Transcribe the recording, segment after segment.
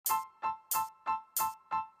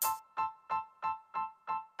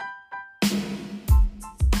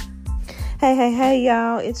Hey,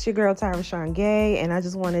 y'all. It's your girl, Tyra Sean Gay, and I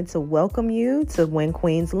just wanted to welcome you to When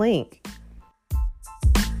Queens Link.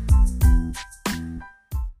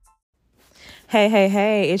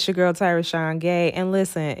 Hey, it's your girl, Tyra Sean Gay, and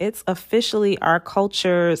listen, it's officially our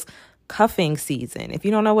culture's cuffing season. If you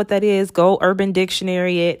don't know what that is, go Urban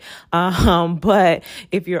Dictionary it. But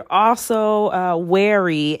if you're also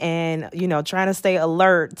wary and, trying to stay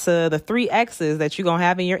alert to the 3 X's that you're going to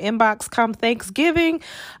have in your inbox come Thanksgiving,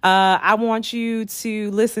 I want you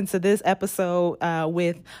to listen to this episode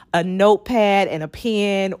with a notepad and a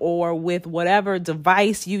pen or with whatever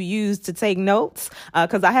device you use to take notes,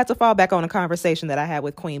 because I had to fall back on a conversation that I had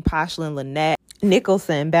with Queen Poshlin Lynette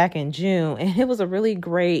Nicholson back in June, and it was a really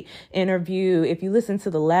great interview. If you listen to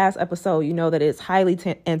the last episode, you know that it's highly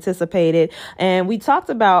anticipated, and we talked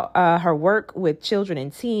about her work with children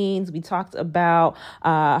and teens. We talked about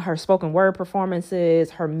her spoken word performances,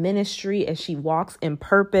 her ministry as she walks in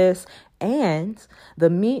purpose, and the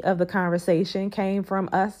meat of the conversation came from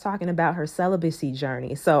us talking about her celibacy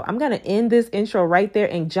journey. So I'm going to end this intro right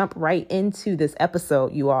there and jump right into this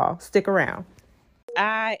episode, you all. Stick around.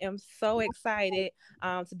 I am so excited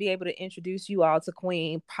to be able to introduce you all to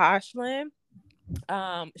Queen Poshlin.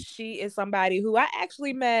 She is somebody who I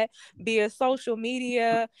actually met via social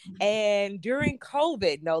media and during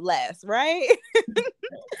COVID, no less, right?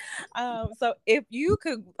 So if you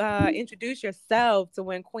could introduce yourself to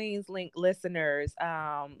When Queens Link listeners,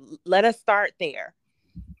 let us start there.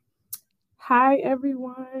 Hi,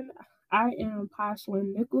 everyone. I am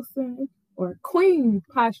Poshlin Nicholson, or Queen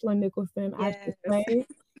Poshlin Nicholson, I should say.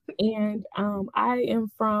 And I am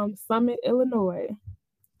from Summit, Illinois.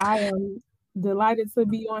 I am delighted to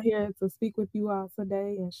be on here to speak with you all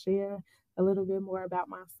today and share a little bit more about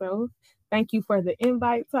myself. Thank you for the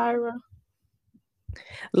invite, Tyra.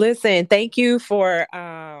 Listen, thank you for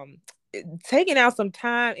taking out some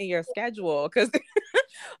time in your schedule, because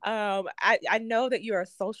I know that you're a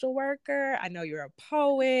social worker. I know you're a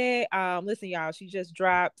poet. Listen, y'all, she just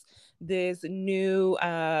dropped this new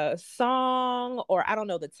song, or I don't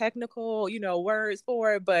know the technical, words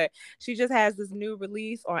for it, but she just has this new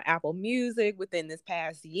release on Apple Music within this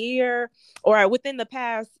past year, or within the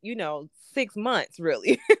past, 6 months,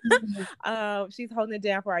 really. She's holding it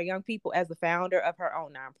down for our young people as the founder of her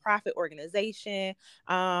own nonprofit organization.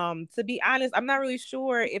 To be honest, I'm not really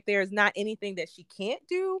sure if there's not anything that she can't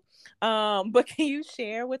do. But can you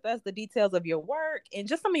share with us the details of your work and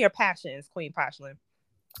just some of your passions, Queen Poshlin?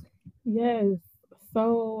 Yes.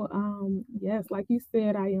 So, yes, like you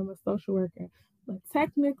said, I am a social worker, but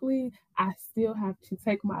technically, I still have to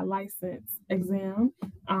take my license exam,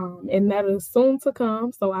 and that is soon to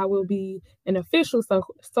come. So, I will be an official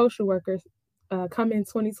social worker coming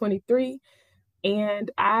 2023. And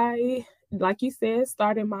I, like you said,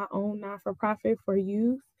 started my own not-for-profit for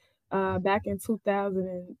youth back in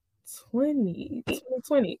 2020,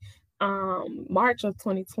 March of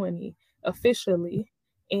 2020, officially.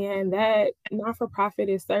 And that not-for-profit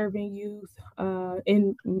is serving youth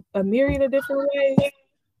in a myriad of different ways.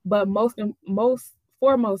 But most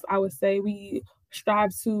foremost, I would say we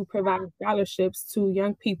strive to provide scholarships to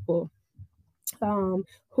young people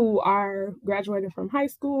who are graduating from high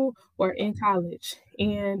school or in college.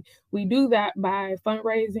 And we do that by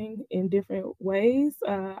fundraising in different ways.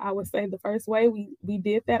 I would say the first way we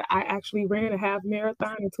did that, I actually ran a half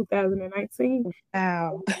marathon in 2019.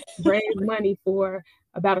 Wow. Raised money for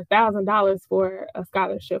about $1,000 for a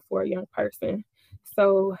scholarship for a young person.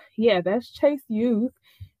 So yeah, that's Chase Youth.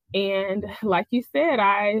 And like you said,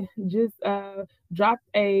 I just dropped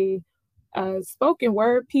a spoken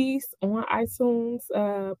word piece on iTunes,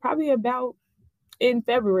 probably about in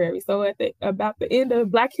February. So about the end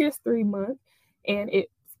of Black History Month, and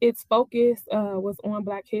its focus was on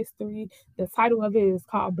Black history. The title of it is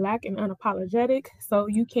called Black and Unapologetic. So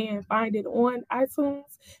you can find it on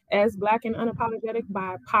iTunes as Black and Unapologetic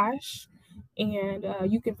by Posh. And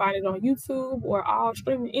you can find it on YouTube or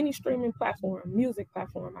any streaming platform, music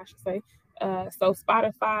platform, I should say. So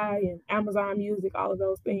Spotify and Amazon Music, all of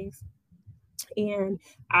those things. And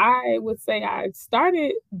I would say I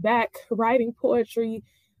started back writing poetry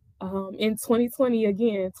in 2020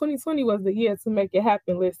 again. 2020 was the year to make it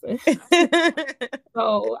happen, listen.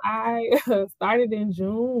 So I started in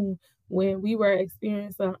June when we were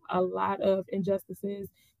experiencing a lot of injustices,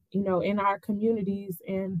 in our communities.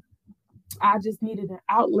 And I just needed an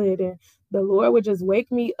outlet. And the Lord would just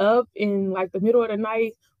wake me up in like the middle of the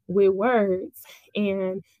night with words.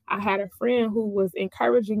 And I had a friend who was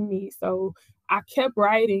encouraging me. So I kept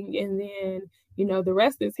writing, and then, the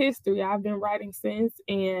rest is history. I've been writing since.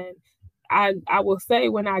 And I will say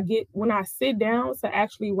when I sit down to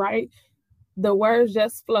actually write, the words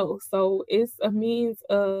just flow. So it's a means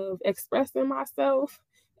of expressing myself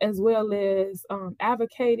as well as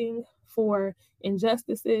advocating for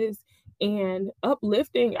injustices and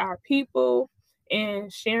uplifting our people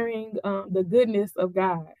and sharing the goodness of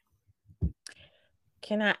God.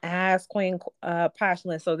 Can I ask Queen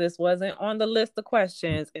Pashlin? So this wasn't on the list of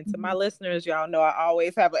questions. And to my listeners, y'all know I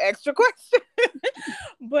always have an extra question.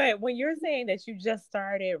 But when you're saying that you just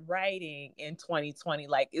started writing in 2020,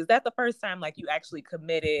 like, is that the first time like you actually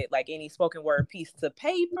committed like any spoken word piece to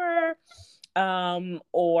paper?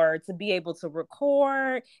 Or to be able to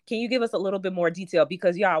record? Can you give us a little bit more detail?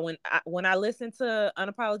 Because y'all, when I listen to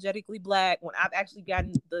Unapologetically Black, when I've actually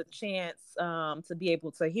gotten the chance to be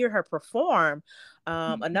able to hear her perform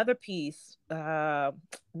another piece,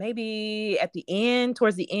 maybe at the end,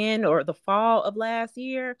 towards the end or the fall of last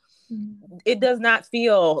year, it does not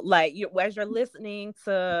feel like you, as you're listening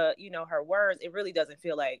to, you know, her words, it really doesn't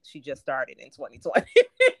feel like she just started in 2020.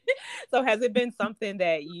 So has it been something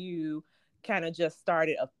that you kind of just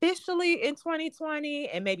started officially in 2020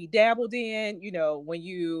 and maybe dabbled in, you know, when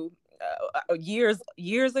you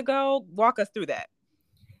years ago? Walk us through that.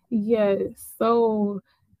 Yes. So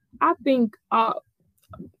I think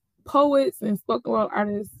poets and spoken word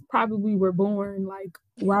artists probably were born like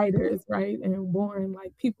writers, right? And born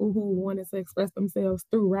like people who wanted to express themselves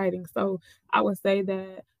through writing. So I would say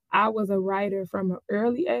that I was a writer from an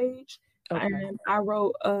early age, Okay. and I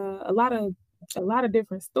wrote a lot of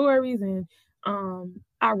different stories, and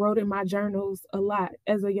I wrote in my journals a lot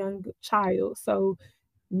as a young child. So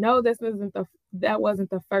no, that wasn't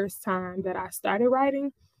the first time that I started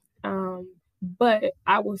writing. But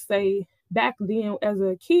I will say back then as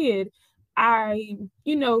a kid, I,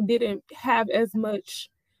 didn't have as much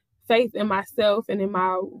faith in myself and in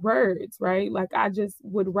my words, right? Like I just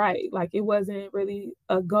would write. Like it wasn't really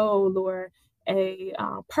a goal or a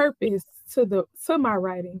purpose to my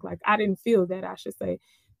writing. Like I didn't feel that, I should say.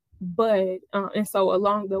 But and so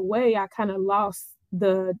along the way, I kind of lost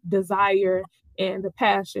the desire and the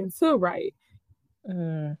passion to write.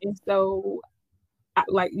 Mm. And so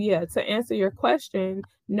to answer your question,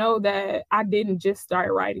 know that I didn't just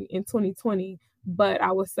start writing in 2020, but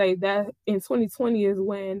I would say that in 2020 is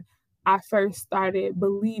when I first started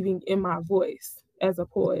believing in my voice as a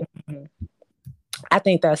poet. I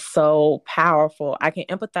think that's so powerful. I can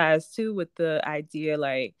empathize too with the idea,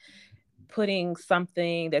 like putting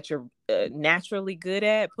something that you're naturally good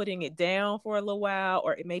at, putting it down for a little while,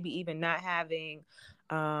 or maybe even not having,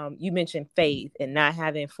 you mentioned faith and not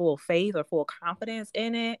having full faith or full confidence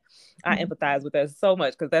in it. I empathize with that so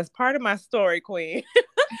much because that's part of my story, Queen.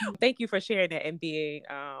 Thank you for sharing that and being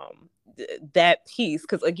that piece.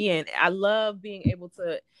 Because again, I love being able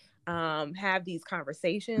to have these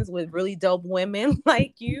conversations with really dope women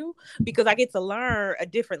like you, because I get to learn a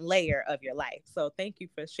different layer of your life. So thank you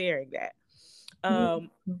for sharing that.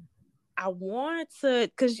 I want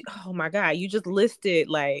to, because, oh my God, you just listed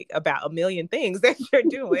like about a million things that you're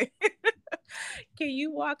doing. Can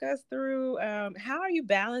you walk us through how are you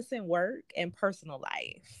balancing work and personal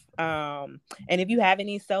life? And if you have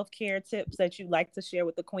any self-care tips that you'd like to share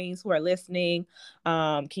with the queens who are listening,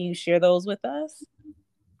 can you share those with us?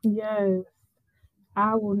 Yes,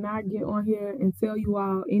 I will not get on here and tell you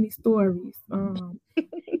all any stories.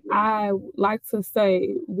 I like to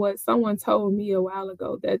say what someone told me a while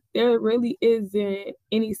ago, that there really isn't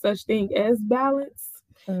any such thing as balance.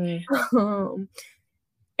 Mm.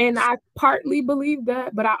 And I partly believe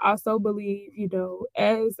that, but I also believe,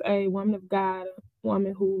 as a woman of God, a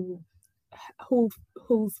woman who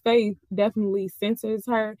whose faith definitely centers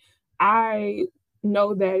her, I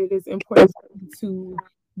know that it is important to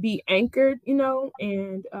be anchored,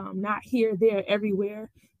 and not here, there, everywhere.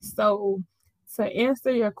 So to answer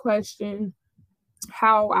your question,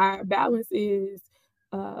 how I balance is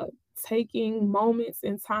uh, taking moments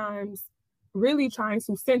and times, really trying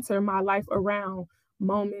to center my life around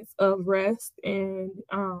moments of rest and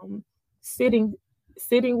sitting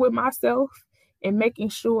sitting with myself and making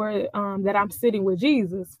sure that I'm sitting with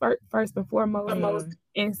Jesus first and foremost.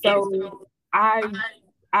 And so I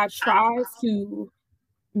I try to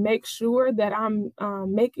make sure that I'm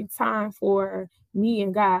making time for me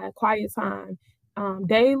and God, quiet time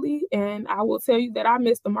daily. And I will tell you that I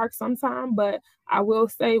miss the mark sometime, but I will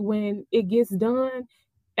say when it gets done,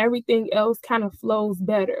 everything else kind of flows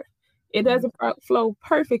better. It doesn't flow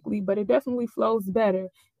perfectly, but it definitely flows better.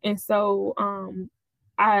 And so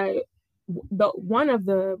I the one of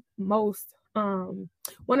the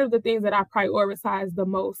things that I prioritize the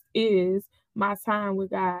most is my time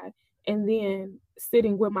with God. And then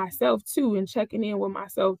sitting with myself too and checking in with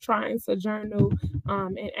myself, trying to journal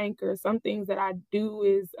and anchor. Some things that I do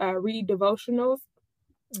is read devotionals.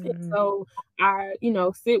 And so I,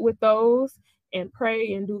 sit with those and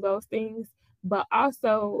pray and do those things. But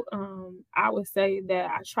also, I would say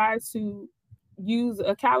that I try to use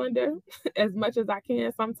a calendar as much as I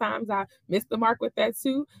can. Sometimes I miss the mark with that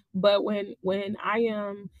too. But when I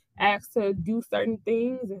am asked to do certain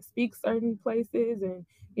things and speak certain places and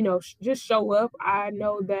just show up, I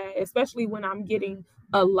know that especially when I'm getting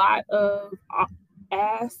a lot of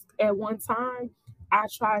ask at one time, I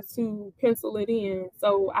try to pencil it in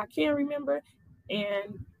so I can remember.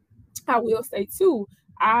 And I will say too,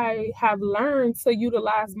 I have learned to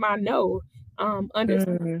utilize my no,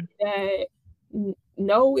 understand that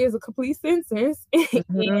no is a complete sentence,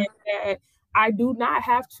 and that I do not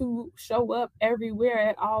have to show up everywhere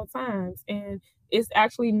at all times, and it's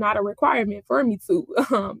actually not a requirement for me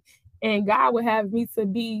to. And God would have me to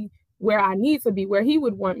be where I need to be, where He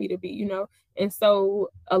would want me to be. And so,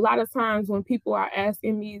 a lot of times when people are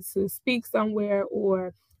asking me to speak somewhere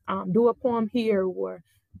or do a poem here or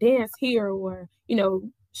dance here or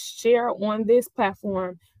share on this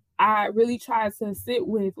platform, I really try to sit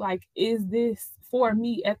with, like, is this for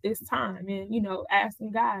me at this time? And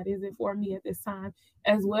asking God, is it for me at this time?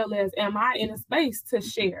 As well as, am I in a space to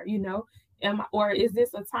share? Or is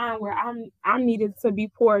this a time where I'm needed to be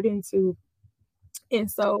poured into?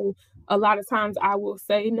 And so a lot of times I will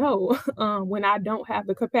say no when I don't have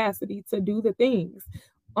the capacity to do the things.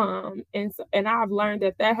 And I've learned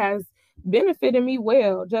that has benefited me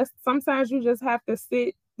well. Just sometimes you just have to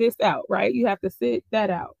sit this out, right? You have to sit that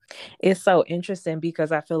out. It's so interesting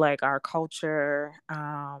because I feel like our culture,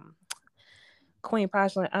 Queen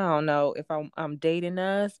Passion, I don't know if I'm dating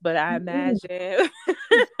us, but I imagine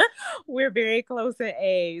we're very close in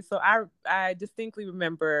age. So I distinctly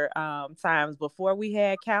remember times before we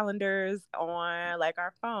had calendars on like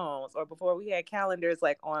our phones, or before we had calendars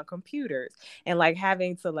like on computers, and like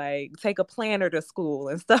having to like take a planner to school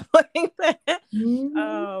and stuff like that.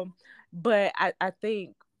 But I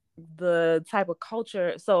think the type of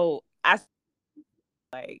culture, so I,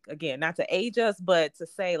 like, again, not to age us, but to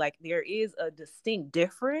say like there is a distinct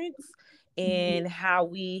difference in how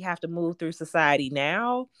we have to move through society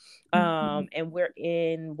now. And we're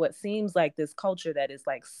in what seems like this culture that is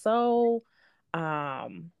like so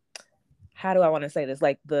how do I want to say this?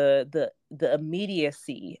 Like the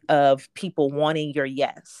immediacy of people wanting your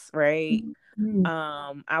yes, right?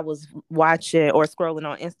 I was watching or scrolling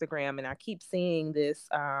on Instagram, and I keep seeing this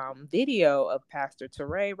video of Pastor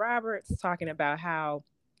Teray Roberts talking about how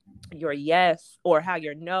your yes or how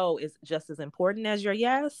your no is just as important as your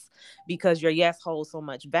yes, because your yes holds so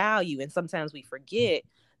much value, and sometimes we forget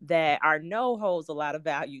that our no holds a lot of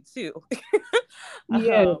value too.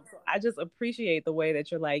 So I just appreciate the way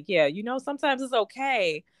that you're like, yeah, sometimes it's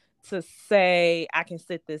okay to say I can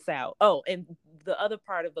sit this out. Oh, and the other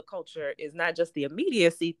part of the culture is not just the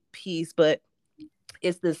immediacy piece, but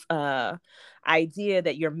it's this idea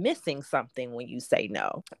that you're missing something when you say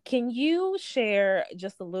no. Can you share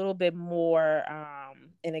just a little bit more?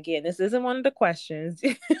 And again, this isn't one of the questions,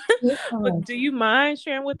 but do you mind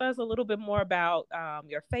sharing with us a little bit more about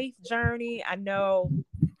your faith journey? I know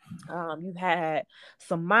you've had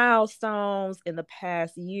some milestones in the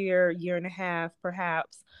past year and a half,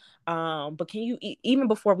 perhaps. But can you, even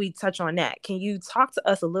before we touch on that, can you talk to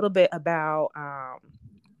us a little bit about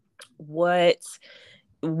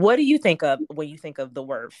what do you think of when you think of the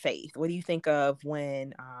word faith? What do you think of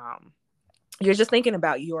when you're just thinking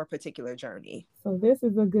about your particular journey? So this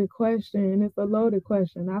is a good question. It's a loaded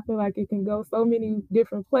question. I feel like it can go so many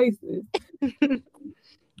different places.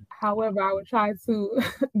 However, I would try to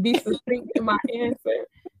be succinct in my answer.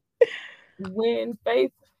 When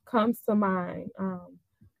faith comes to mind,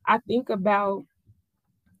 I think about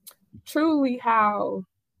truly how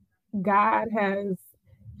God has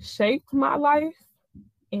shaped my life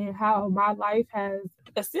and how my life has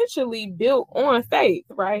essentially built on faith,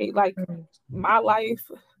 right? Like my life,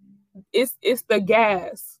 it's the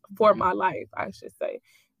gas for my life, I should say.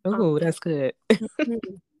 Oh, that's good.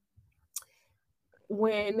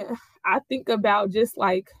 When I think about just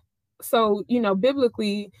like, so,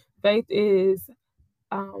 biblically, faith is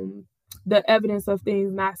the evidence of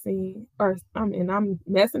things not seen, or I'm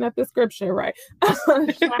messing up the scripture, right?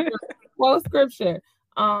 Quote scripture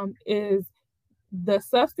is the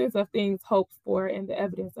substance of things hoped for and the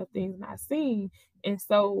evidence of things not seen. And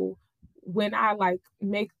so when I like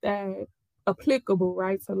make that applicable,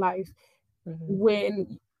 right, to life,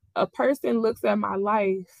 when a person looks at my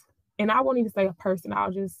life, and I won't even say a person,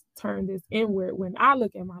 I'll just turn this inward. When I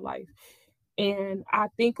look at my life, And I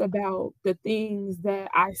think about the things that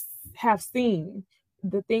have seen,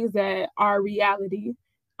 the things that are reality,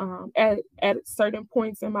 at certain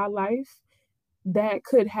points in my life that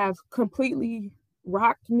could have completely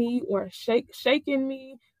rocked me or shaken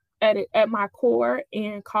me at my core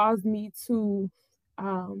and caused me to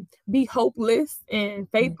be hopeless and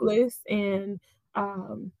faithless and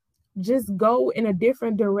um, just go in a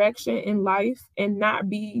different direction in life and not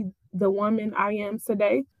be the woman I am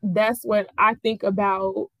today. That's what I think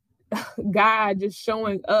about God just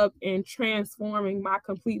showing up and transforming my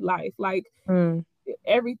complete life. Like Mm.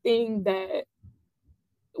 everything that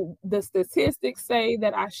the statistics say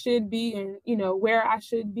that I should be, and where I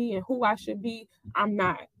should be and who I should be, I'm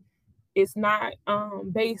not. It's not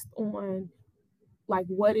based on like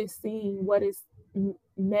what is seen, what is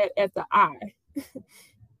met at the eye.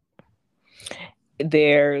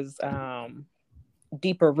 There's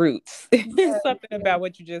deeper roots. Yes, Something yes. about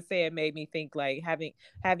what you just said made me think like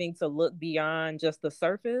having to look beyond just the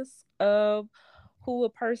surface of who a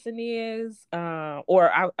person is,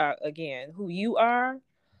 or again, who you are,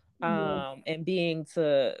 Yes. and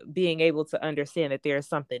being able to understand that there's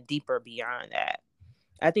something deeper beyond that.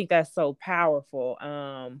 I think that's so powerful.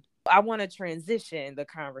 I want to transition the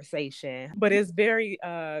conversation, but it's very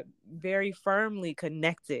firmly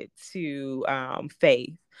connected to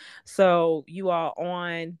faith. So you are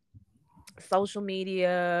on social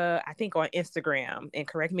media, I think on Instagram, and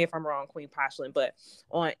correct me if I'm wrong, Queen Poshlin, but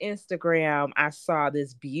on Instagram, I saw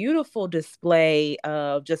this beautiful display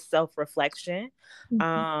of just self-reflection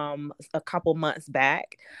Mhm. a couple months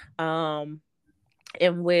back.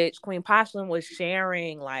 In which Queen Poshlin was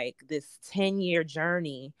sharing like this 10-year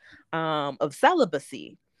journey of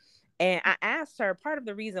celibacy. And I asked her, part of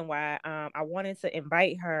the reason why I wanted to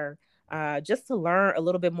invite her, just to learn a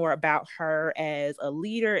little bit more about her as a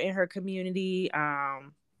leader in her community.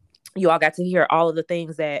 You all got to hear all of the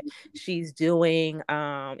things that she's doing.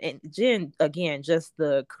 And Jen, again, just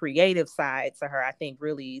the creative side to her, I think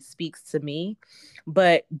really speaks to me.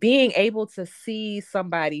 But being able to see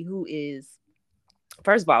somebody who is,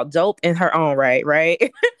 first of all, dope in her own right,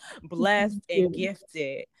 right? Blessed Thank and you.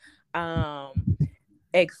 gifted, um,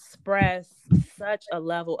 express such a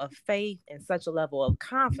level of faith and such a level of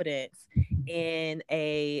confidence in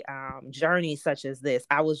a journey such as this.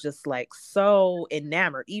 I was just like so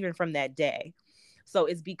enamored, even from that day. So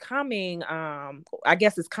it's becoming, I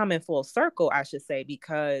guess it's coming full circle, I should say,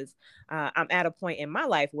 because I'm at a point in my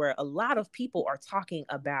life where a lot of people are talking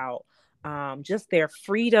about just their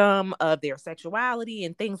freedom of their sexuality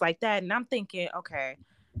and things like that. And I'm thinking, okay,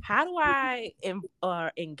 how do I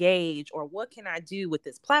engage, or what can I do with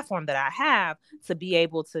this platform that I have to be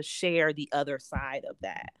able to share the other side of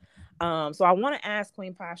that? So I want to ask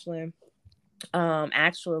Queen Poshlin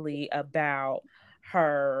actually about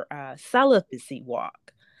her celibacy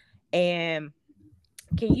walk. And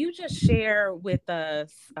can you just share with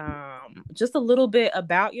us just a little bit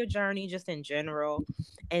about your journey, just in general?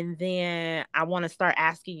 And then I want to start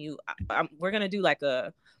asking you, we're going to do like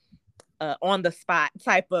a on the spot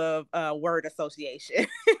type of word association.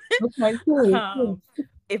 Okay, cool, cool. um,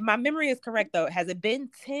 if my memory is correct, though, has it been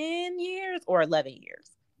 10 years or 11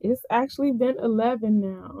 years? It's actually been 11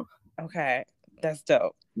 now. Okay, that's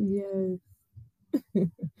dope. Yes.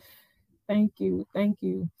 Thank you. Thank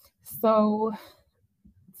you. So,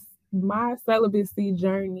 my celibacy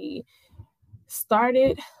journey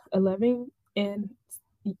started 11 and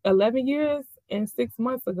 11 years and 6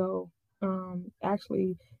 months ago.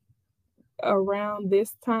 Actually, around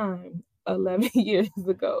this time, 11 years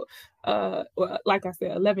ago. Well, like I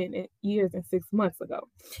said, 11 years and 6 months ago.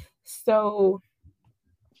 So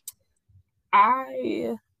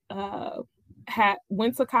I had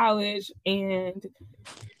went to college, and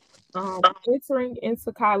entering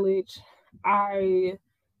into college, I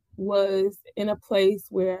was in a place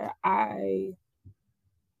where I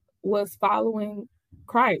was following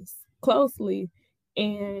Christ closely,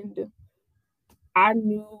 and I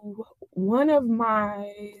knew one of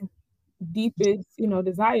my deepest,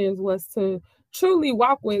 desires was to truly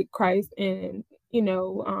walk with Christ and,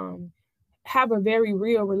 have a very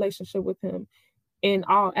real relationship with him in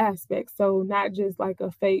all aspects. So not just like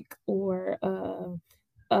a fake or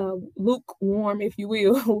lukewarm, if you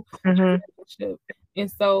will, Mm-hmm. relationship.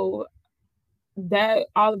 And so that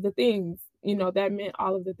all of the things, that meant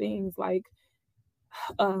all of the things like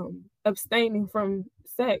abstaining from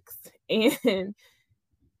sex. And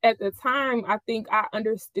at the time, I think I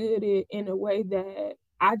understood it in a way that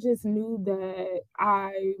I just knew that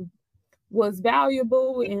I was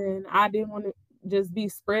valuable and I didn't want to just be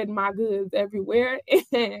spreading my goods everywhere.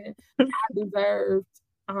 And I deserved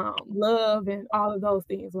love and all of those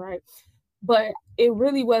things, right? but it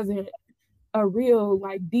really wasn't a real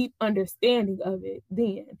like deep understanding of it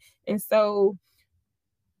then. And so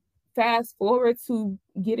fast forward to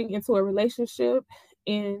getting into a relationship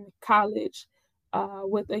in college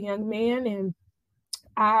with a young man, and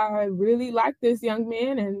I really liked this young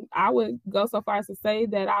man, and I would go so far as to say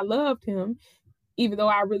that I loved him, even though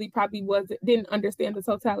I really probably didn't understand the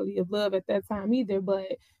totality of love at that time either.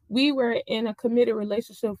 But we were in a committed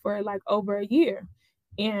relationship for like over a year,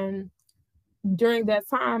 and during that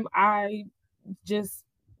time,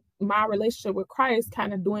 my relationship with Christ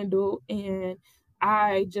kind of dwindled, and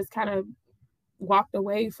I just kind of walked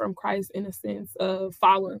away from Christ in a sense of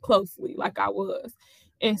following closely like I was.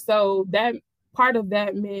 And so that part of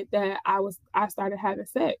that meant that I started having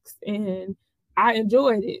sex, and I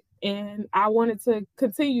enjoyed it, and I wanted to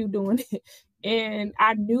continue doing it. And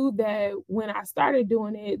I knew that when I started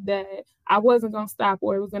doing it that I wasn't going to stop,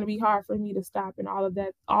 or it was going to be hard for me to stop, and all of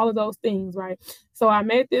that, all of those things, right? So I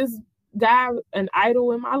made this guy an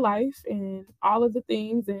idol in my life and all of the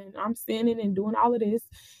things, and I'm sinning and doing all of this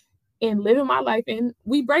and living my life, and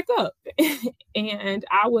we break up. And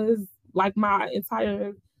I was like, my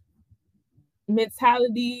entire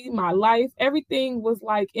mentality, my life, everything was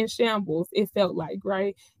like in shambles, it felt like,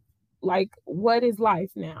 right? Like, what is life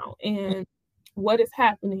now, and what is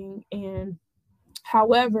happening? And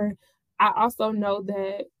however, I also know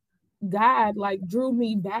that God like drew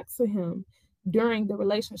me back to him during the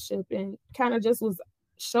relationship, and kind of just was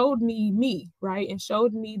showed me, right? And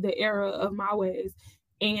showed me the error of my ways.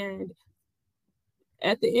 And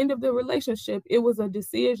at the end of the relationship, it was a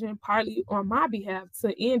decision partly on my behalf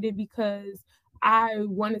to end it because I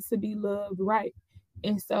wanted to be loved right.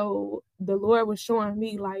 And so the Lord was showing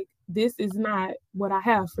me, like, this is not what I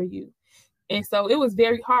have for you. And so it was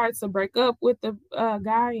very hard to break up with the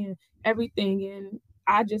guy and everything. And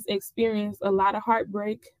I just experienced a lot of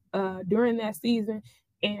heartbreak during that season.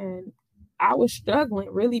 And I was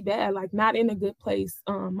struggling really bad, like not in a good place.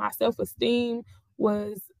 My self-esteem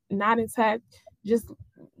was not intact. Just,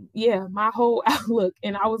 yeah, my whole outlook.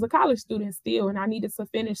 And I was a college student still, and I needed to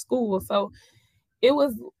finish school. So it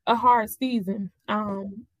was a hard season.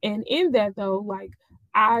 And in that though, like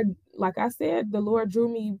I said, the Lord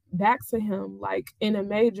drew me back to him like in a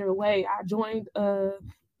major way. I joined a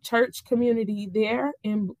church community there,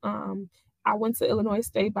 and I went to Illinois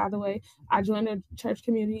State, by the way. I joined a church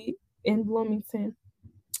community in Bloomington,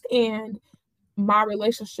 and my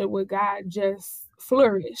relationship with God just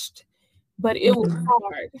flourished, but it was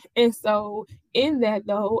hard. And so in that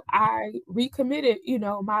though, I recommitted,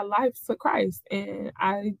 my life to Christ. And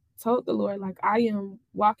I told the Lord, like, I am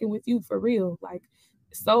walking with you for real, like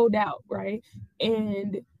sold out, right?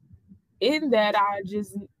 And in that, I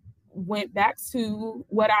just went back to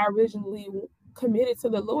what I originally committed to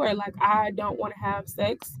the Lord. Like, I don't want to have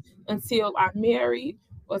sex until I'm married,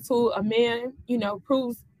 or till a man,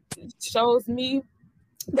 shows me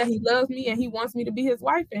that he loves me and he wants me to be his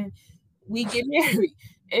wife, and we get married.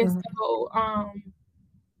 And so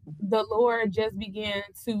the Lord just began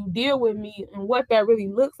to deal with me and what that really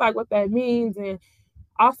looks like, what that means, and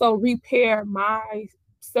also repair my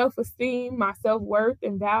self-esteem, my self-worth,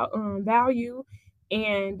 and value,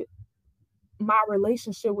 and my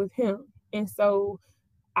relationship with him. And so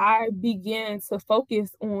I began to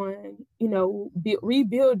focus on,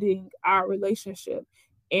 rebuilding our relationship,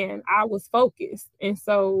 and I was focused. And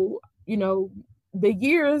so, the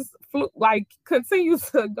years like continue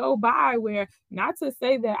to go by, where, not to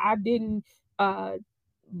say that I didn't, want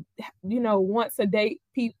to date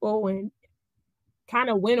people, and kind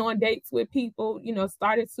of went on dates with people,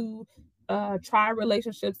 started to try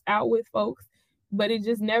relationships out with folks, but it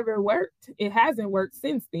just never worked. It hasn't worked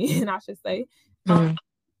since then, I should say.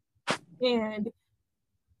 And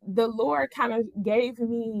the Lord kind of gave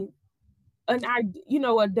me an idea,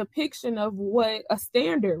 a depiction of what a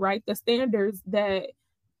standard, right? The standards that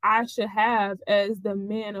I should have as the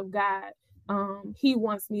man of God he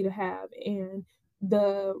wants me to have, and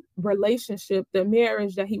the relationship, the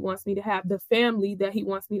marriage that he wants me to have, the family that he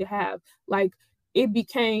wants me to have. Like, it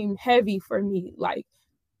became heavy for me. Like,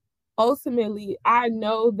 ultimately, I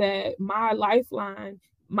know that my lifeline,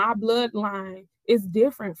 my bloodline is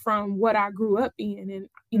different from what I grew up in,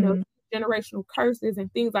 and generational curses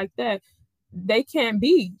and things like that, they can't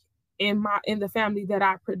be in the family that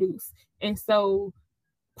I produce. And so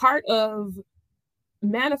part of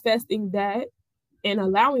manifesting that and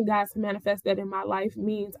allowing God to manifest that in my life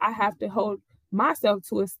means I have to hold myself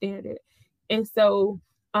to a standard. And so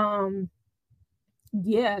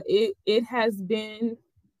it has been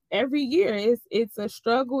every year. It's a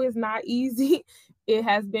struggle. It's not easy. It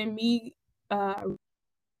has been me to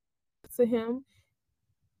him,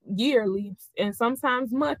 yearly and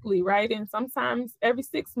sometimes monthly, right? And sometimes every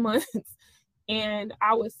 6 months. And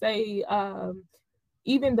I would say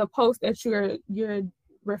even the post that you're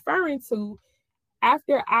referring to,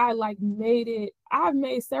 after I like made it, I've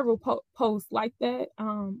made several posts like that.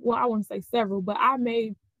 Well, I wouldn't say several, but I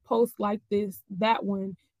made posts like that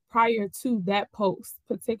one prior to that post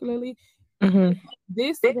particularly. Mm-hmm.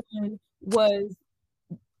 This one was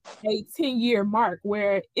a 10-year mark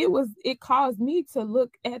where it caused me to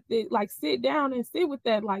look at the, like, sit down and sit with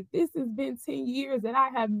that, like, this has been 10 years that I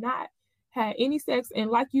have not had any sex. And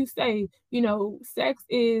like you say, sex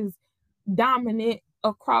is dominant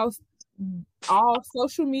across all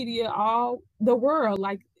social media, all the world.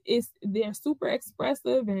 Like, they're super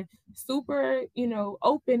expressive and super,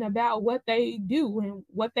 open about what they do and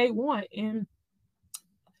what they want. And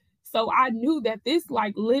so I knew that this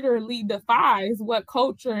like literally defies what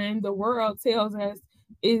culture and the world tells us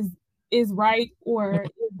is is right or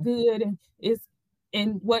is good and is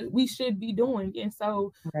and what we should be doing. And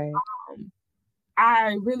so Right.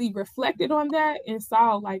 I really reflected on that and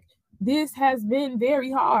saw like this has been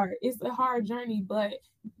very hard. It's a hard journey, but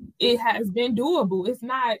it has been doable. It's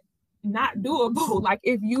not doable. Like,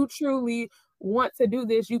 if you truly want to do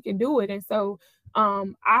this, you can do it. And so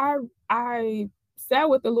I sat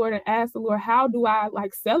with the Lord and asked the Lord, how do I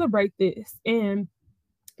like celebrate this? And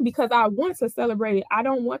because I want to celebrate it, I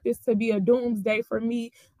don't want this to be a doomsday for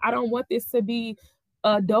me. I don't want this to be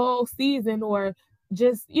a dull season or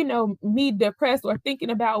just, me depressed or thinking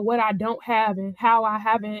about what I don't have and how I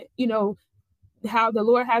haven't, how the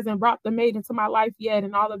Lord hasn't brought the mate into my life yet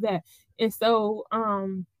and all of that. And so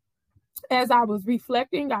as I was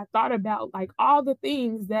reflecting, I thought about like all the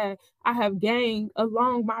things that I have gained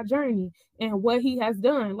along my journey and what he has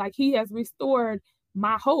done. Like, he has restored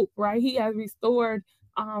my hope, right? He has restored,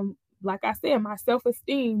 like I said, my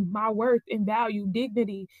self-esteem, my worth and value,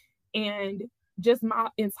 dignity, and just my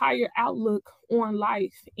entire outlook on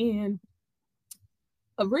life. And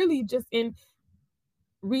really just in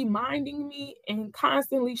reminding me and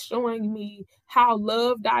constantly showing me how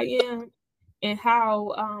loved I am and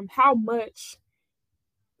how much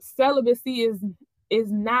celibacy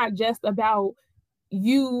is not just about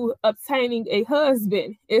you obtaining a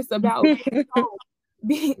husband. It's about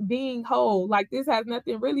being whole. Like, this has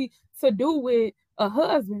nothing really to do with a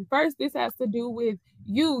husband. First, this has to do with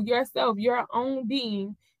you, yourself, your own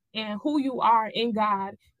being, and who you are in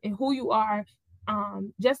God, and who you are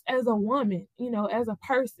just as a woman, as a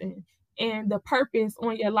person, and the purpose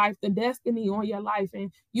on your life, the destiny on your life.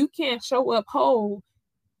 And you can't show up whole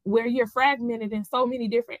where you're fragmented in so many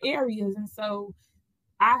different areas. And so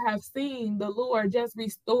I have seen the Lord just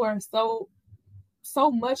restore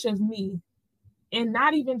so much of me, and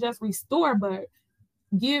not even just restore, but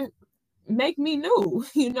make me new,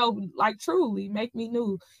 like truly make me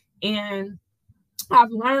new. And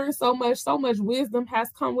I've learned so much wisdom has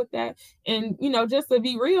come with that. And, just to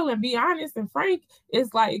be real and be honest and frank,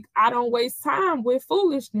 it's like I don't waste time with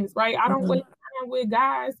foolishness, right? I don't waste time with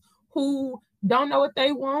guys who don't know what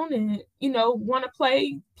they want and, want to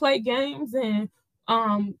play games and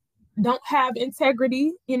don't have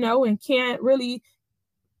integrity, and can't really,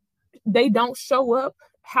 they don't show up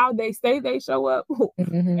how they say they show up.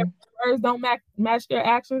 Mm-hmm. Words don't match their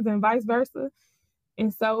actions and vice versa.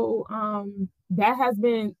 And so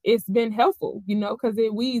it's been helpful, because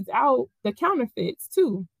it weeds out the counterfeits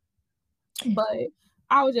too. But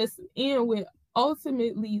I would just end with,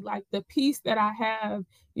 ultimately, like, the peace that I have,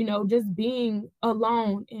 just being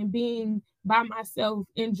alone and being by myself,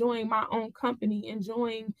 enjoying my own company,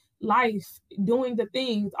 enjoying life, doing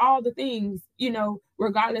all the things,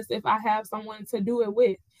 regardless if I have someone to do it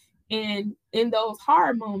with. And in those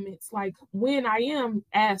hard moments, like when I am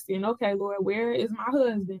asking, okay, Lord, where is my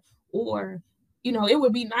husband? Or, it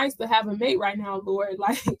would be nice to have a mate right now, Lord.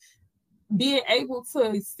 Like, being able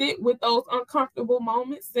to sit with those uncomfortable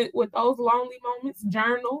moments, sit with those lonely moments,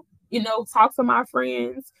 journal, talk to my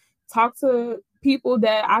friends, talk to people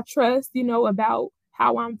that I trust, about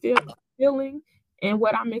how I'm feeling and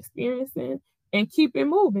what I'm experiencing, and keep it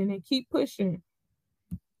moving and keep pushing.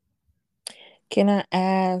 Can I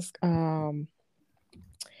ask,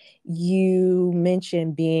 you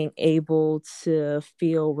mentioned being able to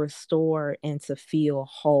feel restored and to feel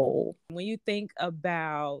whole. When you think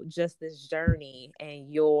about just this journey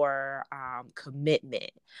and your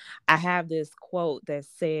commitment, I have this quote that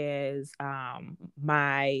says,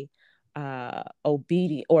 my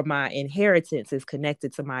obedience, or my inheritance, is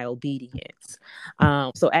connected to my obedience.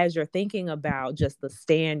 So as you're thinking about just the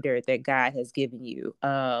standard that God has given you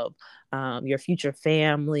of your future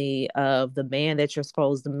family, of the man that you're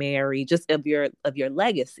supposed to marry, just of your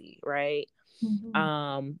legacy, right?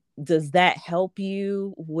 Does that help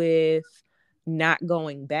you with not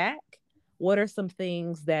going back? What are some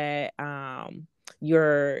things that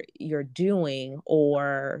you're doing,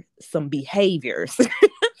 or some behaviors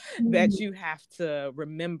that you have to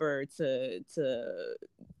remember to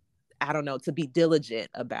I don't know, to be diligent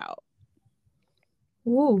about?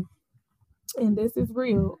 Ooh, and this is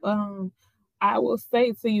real. I will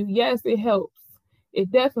say to you, yes, it helps. It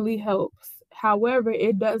definitely helps. However,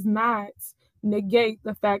 it does not negate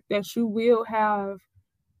the fact that you will have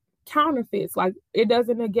counterfeits. Like, it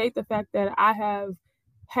doesn't negate the fact that I have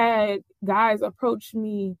had guys approach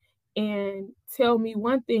me and tell me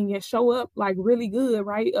one thing and show up like really good,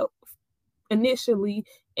 right? Initially,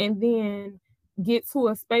 and then get to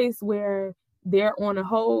a space where they're on a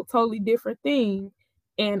whole totally different thing,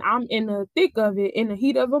 and I'm in the thick of it, in the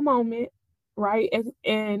heat of a moment, right?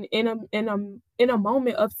 And in a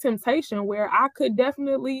moment of temptation where I could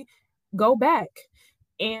definitely go back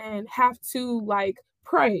and have to like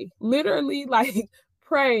pray, literally like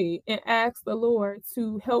pray and ask the Lord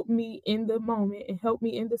to help me in the moment and help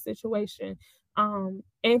me in the situation. And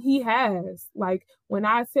he has, like, when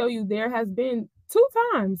I tell you, there has been 2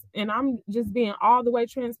 times, and I'm just being all the way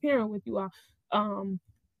transparent with you all.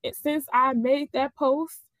 Since I made that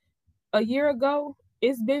post a year ago,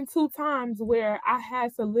 it's been 2 times where I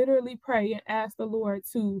had to literally pray and ask the Lord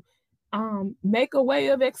to make a way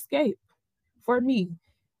of escape for me.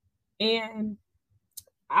 And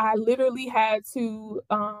I literally had to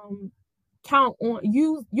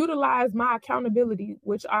utilize my accountability,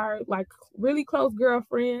 which are like really close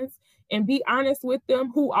girlfriends, and be honest with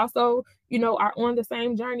them, who also, are on the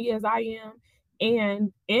same journey as I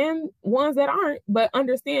am, and ones that aren't, but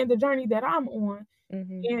understand the journey that I'm on,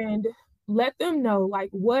 and let them know like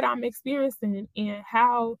what I'm experiencing and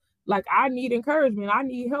how, like, I need encouragement, I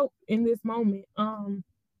need help in this moment.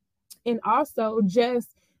 And also,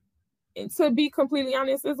 just to be completely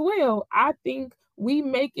honest as well, I think we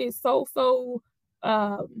make it so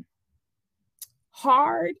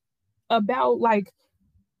hard about like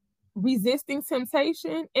resisting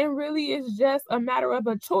temptation, and really it's just a matter of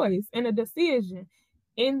a choice and a decision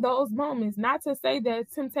in those moments. Not to say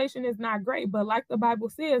that temptation is not great, but like the Bible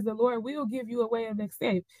says, the Lord will give you a way of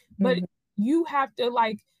escape. But you have to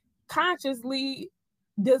like consciously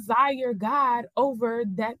desire God over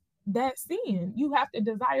that sin. You have to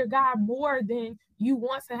desire God more than you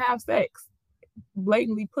want to have sex,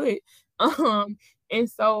 blatantly put. And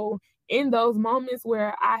so in those moments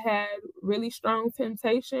where I had really strong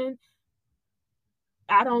temptation,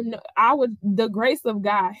 I don't know, the grace of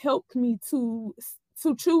God helped me to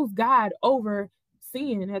choose God over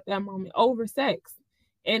sin at that moment, over sex.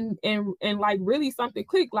 And like really something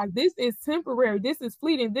clicked, like, this is temporary, this is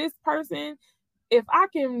fleeting. This person, if I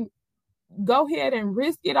can go ahead and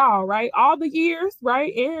risk it all, right? All the years,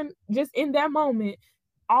 right? And just in that moment,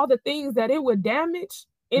 all the things that it would damage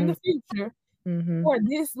in the future for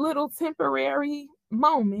this little temporary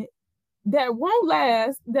moment that won't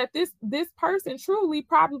last, that this person truly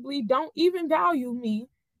probably don't even value me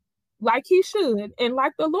like he should and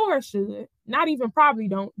like the Lord should. Not even probably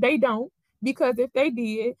don't. They don't, because if they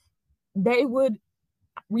did, they would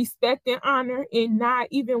respect and honor and not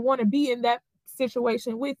even want to be in that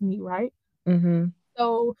situation with me, right?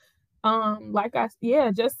 So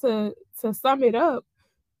just to sum it up,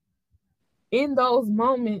 in those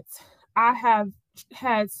moments I have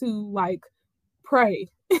had to like pray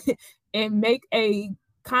and make a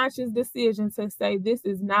conscious decision to say, this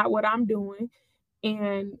is not what I'm doing.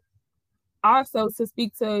 And also, to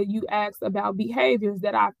speak to, you asked about behaviors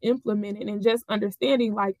that I've implemented, and just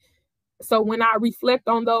understanding, like, so when I reflect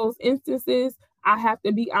on those instances, I have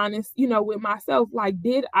to be honest, with myself. Like,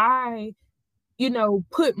 did I,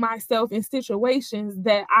 put myself in situations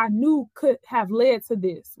that I knew could have led to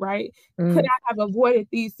this, right? Could I have avoided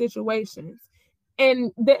these situations?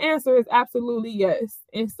 And the answer is absolutely yes.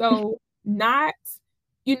 And so not,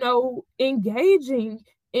 engaging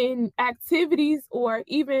in activities or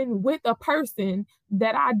even with a person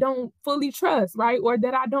that I don't fully trust, right? Or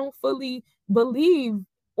that I don't fully believe,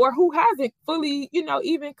 or who hasn't fully,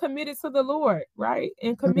 even committed to the Lord, right?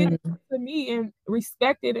 And committed to me and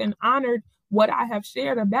respected and honored what I have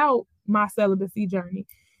shared about my celibacy journey.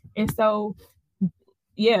 And so,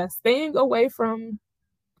 yeah, staying away from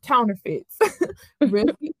counterfeits,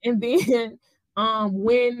 really. And then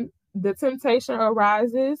when the temptation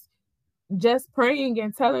arises, just praying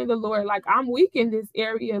and telling the Lord, like, I'm weak in this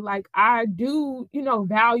area. Like, I do,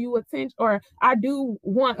 value attention, or I do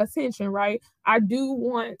want attention, right? I do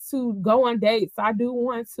want to go on dates. I do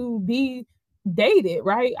want to be dated,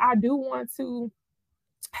 right? I do want to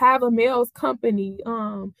have a male's company.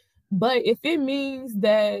 But if it means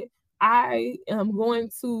that I am going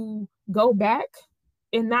to go back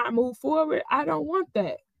and not move forward, I don't want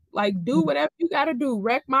that. Like, do whatever you got to do,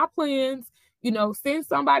 wreck my plans, send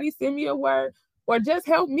somebody, send me a word, or just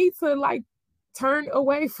help me to like turn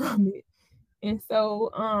away from it. And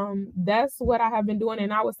so that's what I have been doing.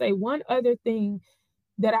 And I would say one other thing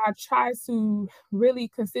that I try to really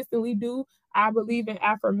consistently do, I believe in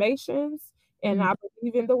affirmations and I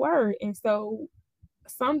believe in the word. And so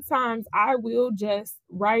sometimes I will just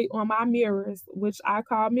write on my mirrors, which I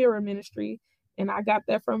call mirror ministry. And I got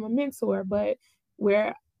that from a mentor, but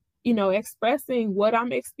where, expressing what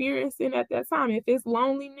I'm experiencing at that time. If it's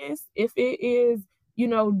loneliness, if it is,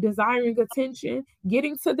 desiring attention,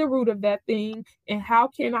 getting to the root of that thing, and how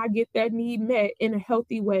can I get that need met in a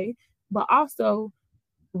healthy way, but also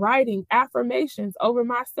writing affirmations over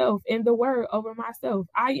myself and the word over myself.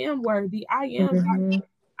 I am worthy.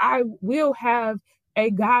 I will have a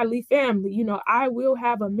godly family. I will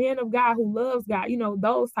have a man of God who loves God,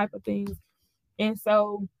 those type of things. And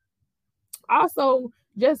so also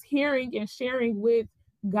just hearing and sharing with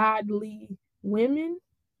godly women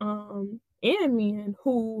and men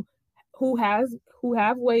who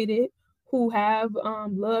have waited, who have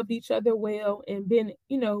loved each other well and been,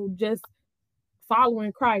 just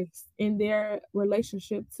following Christ in their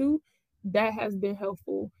relationship too, that has been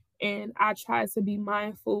helpful. And I try to be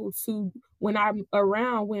mindful to when I'm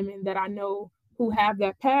around women that I know who have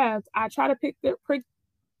that path, I try to prick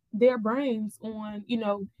their brains on,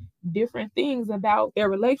 different things about their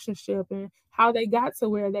relationship and how they got to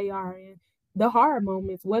where they are and the hard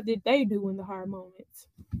moments. What did they do in the hard moments?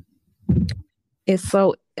 It's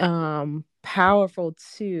so powerful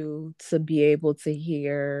too to be able to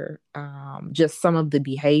hear just some of the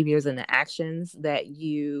behaviors and the actions that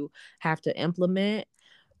you have to implement.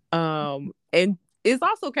 And it's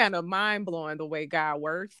also kind of mind blowing the way God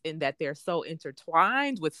works in that they're so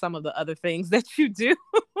intertwined with some of the other things that you do.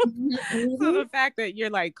 So the fact that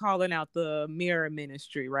you're like calling out the mirror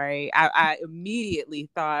ministry, right? I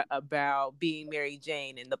immediately thought about being Mary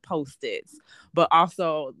Jane and the Post-its, but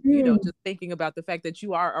also, just thinking about the fact that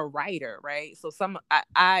you are a writer, right? So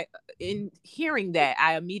I in hearing that,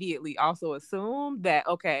 I immediately also assumed that,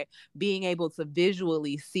 okay, being able to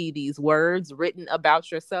visually see these words written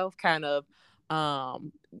about yourself kind of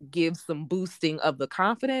gives some boosting of the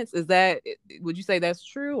confidence. Would you say that's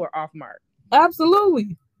true or off mark?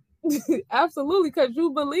 Absolutely. Absolutely, because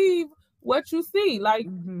you believe what you see. Like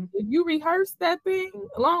if you rehearse that thing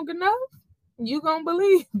long enough, you gonna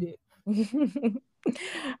believe it.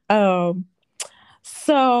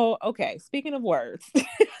 So okay, speaking of words,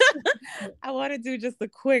 I want to do just a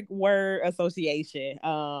quick word association.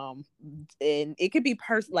 And it could be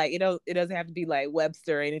like it doesn't have to be like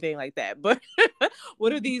Webster or anything like that. But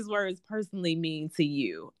what do these words personally mean to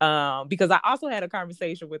you? Because I also had a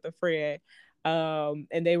conversation with a friend,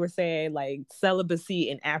 and they were saying like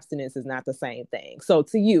celibacy and abstinence is not the same thing. So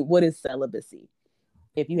to you, what is celibacy?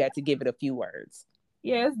 If you had to give it a few words.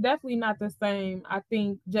 Yeah, it's definitely not the same. I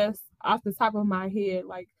think just off the top of my head,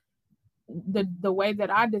 like the way that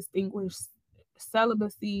I distinguish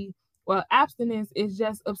celibacy, well, abstinence is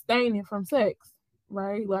just abstaining from sex,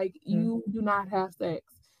 right? Like you do not have sex.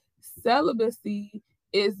 Celibacy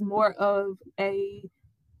is more of a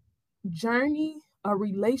journey, a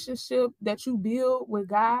relationship that you build with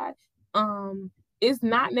God. It's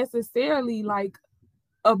not necessarily like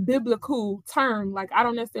a biblical term. Like I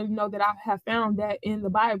don't necessarily know that I have found that in the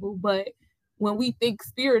Bible, but when we think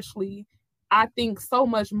spiritually, I think so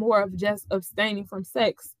much more of just abstaining from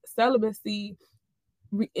sex. Celibacy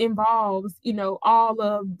involves, all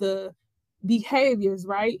of the behaviors,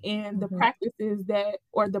 right? And the practices that,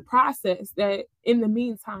 or the process that in the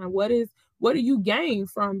meantime, what do you gain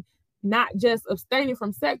from not just abstaining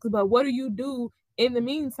from sex, but what do you do in the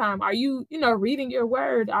meantime? Are you, reading your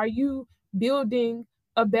word? Are you building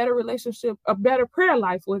a better relationship, a better prayer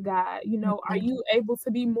life with God? Are you able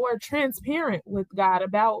to be more transparent with God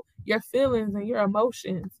about your feelings and your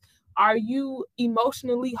emotions? Are you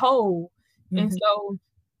emotionally whole? And so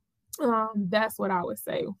that's what I would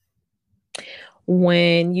say.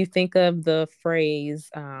 When you think of the phrase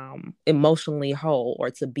emotionally whole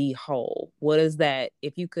or to be whole, what is that?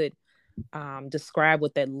 If you could describe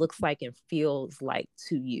what that looks like and feels like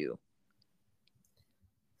to you.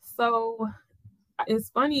 So it's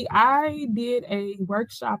funny, I did a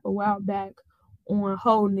workshop a while back on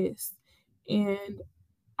wholeness, and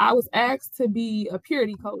I was asked to be a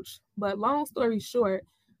purity coach. But long story short,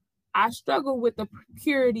 I struggle with the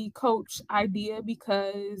purity coach idea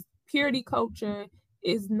because purity culture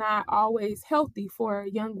is not always healthy for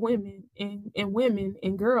young women and women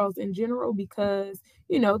and girls in general, because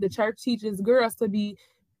the church teaches girls to be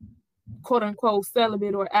quote unquote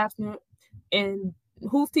celibate or abstinent, and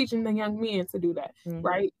who's teaching the young men to do that,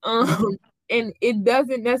 right? And it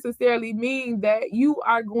doesn't necessarily mean that you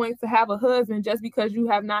are going to have a husband just because you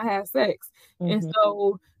have not had sex. And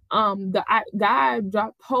so God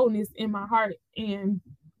dropped wholeness in my heart, and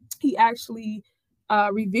he actually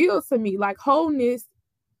revealed to me, like, wholeness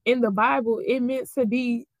in the Bible, it meant to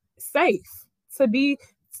be safe, to be.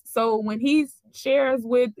 So when he shares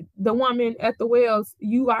with the woman at the wells,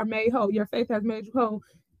 you are made whole, your faith has made you whole,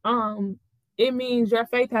 it means your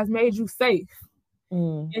faith has made you safe.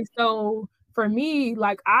 And so for me,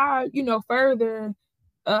 like, I further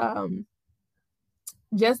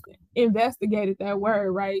just investigated that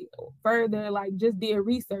word, right? Further, like, just did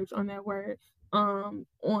research on that word, on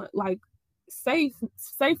like safe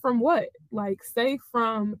from what? Like, safe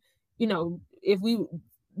from, if we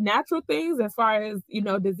natural things as far as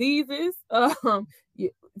diseases,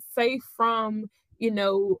 safe from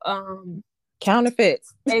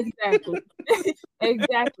counterfeits. Exactly.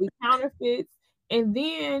 Exactly, counterfeits. And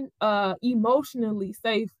then emotionally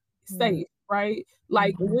safe, right?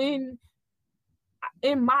 Like, when,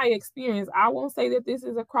 in my experience, I won't say that this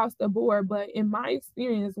is across the board, but in my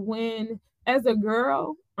experience, when, as a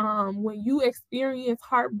girl, when you experience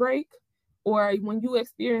heartbreak, or when you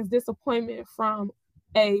experience disappointment from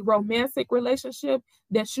a romantic relationship,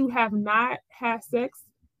 that you have not had sex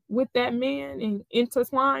with that man and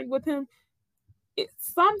intertwined with him,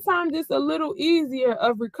 sometimes it's a little easier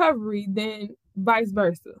of recovery than vice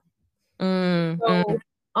versa. So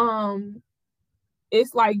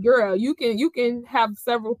it's like, girl, you can have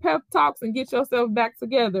several pep talks and get yourself back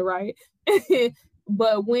together, right?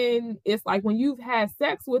 But when it's like, when you've had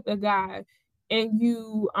sex with a guy and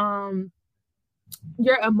you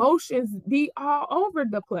your emotions be all over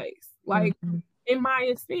the place, like, in my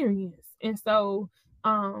experience. And so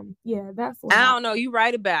yeah, that's what I don't know, you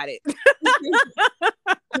right about it.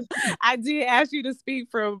 I did ask you to speak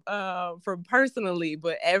from personally,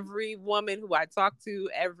 but every woman who I talk to,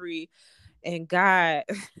 and God,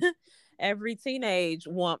 every teenage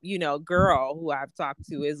girl who I've talked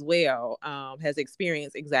to as well, has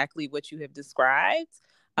experienced exactly what you have described.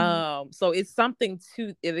 So it's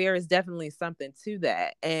there is definitely something to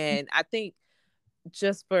that. And I think,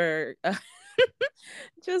 just for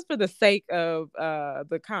just for the sake of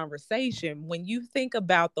the conversation, when you think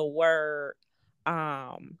about the word,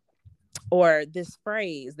 or this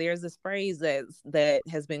phrase, there's this phrase that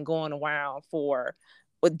has been going around for,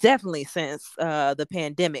 well, definitely since the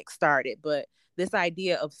pandemic started, but this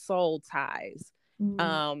idea of soul ties.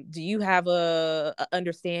 Do you have a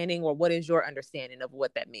understanding, or what is your understanding of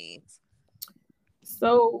what that means?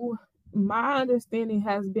 So my understanding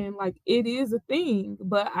has been, like, it is a thing,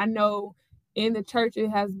 but I know in the church it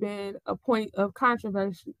has been a point of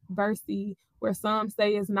controversy, where some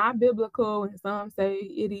say it's not biblical and some say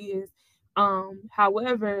it is.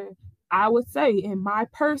 However, I would say, in my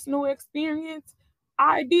personal experience,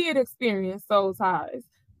 I did experience soul ties.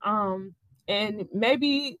 And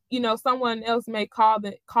maybe someone else may call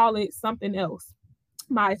it something else,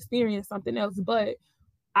 my experience something else, but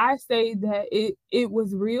I say that it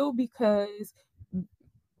was real, because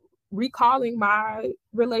recalling my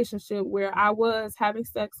relationship where I was having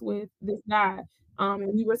sex with this guy,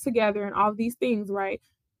 and we were together and all these things, right?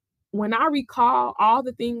 When I recall all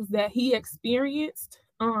the things that he experienced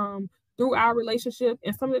through our relationship,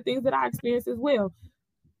 and some of the things that I experienced as well,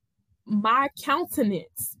 my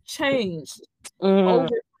countenance changed over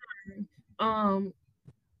time,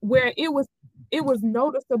 where it was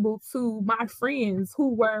noticeable to my friends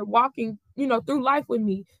who were walking, through life with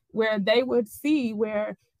me, where they would see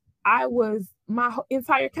where my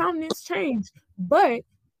entire countenance changed, but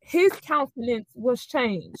his countenance was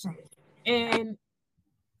changed. And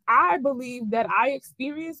I believe that I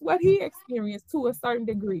experienced what he experienced to a certain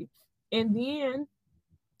degree. And then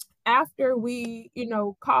after we,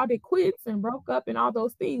 called it quits and broke up and all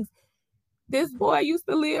those things, this boy used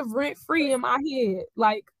to live rent free in my head,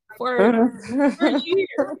 like, for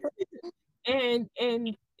years. And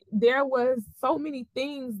there was so many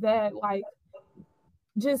things that, like,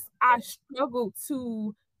 just I struggled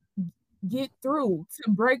to get through,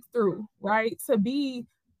 to break through, right? To be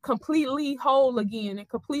completely whole again and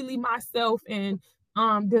completely myself, and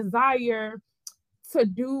desire to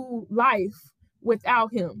do life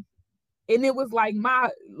without him. And it was like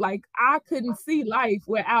I couldn't see life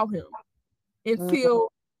without him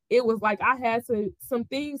until it was like some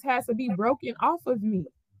things had to be broken off of me.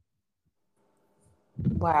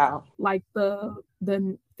 Wow. Like the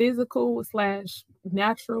physical slash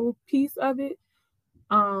natural piece of it,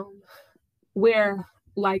 where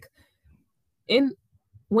like in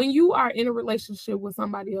when you are in a relationship with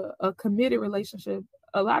somebody, a committed relationship,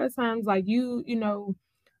 a lot of times like you know,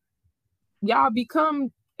 y'all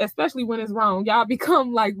become, especially when it's wrong, y'all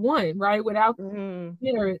become like one, right? Without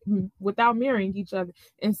marrying each other.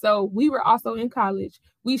 And so we were also in college.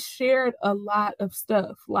 We shared a lot of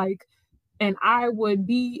stuff, like, and I would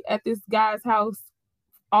be at this guy's house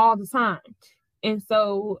all the time. And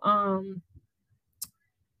so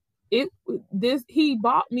he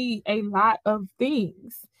bought me a lot of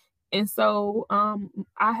things. And so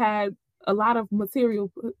I had a lot of material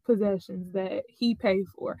possessions that he paid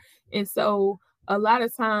for. And so a lot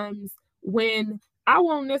of times, when I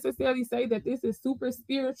won't necessarily say that this is super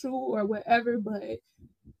spiritual or whatever, but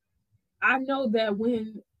I know that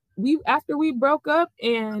when after we broke up,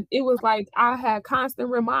 and it was like I had constant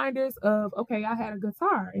reminders of, okay, I had a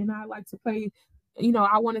guitar and I like to play, you know,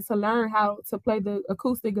 I wanted to learn how to play the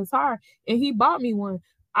acoustic guitar, and he bought me one.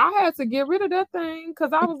 I had to get rid of that thing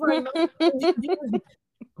because I was like, no.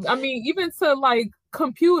 I mean, even to like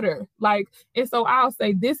computer, like, and so I'll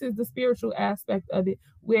say this is the spiritual aspect of it,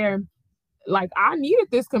 where like I needed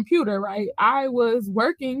this computer, right? I was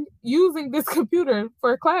working using this computer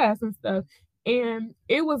for class and stuff. And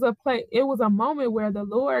it was a moment where the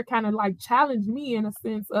Lord kind of like challenged me in a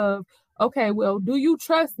sense of, okay, well, do you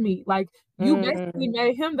trust me? Like, you basically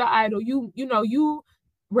made him the idol. You know, you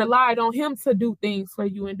relied on him to do things for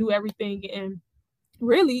you and do everything. And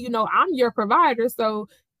really, you know, I'm your provider, so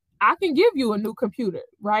I can give you a new computer,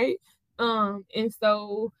 right? And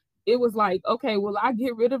so it was like, okay, will I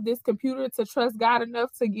get rid of this computer to trust God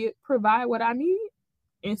enough to provide what I need?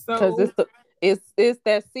 And so it's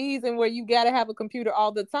that season where you gotta have a computer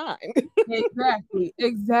all the time.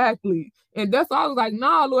 exactly. And that's why I was like,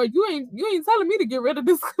 nah, Lord, you ain't telling me to get rid of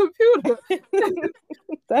this computer.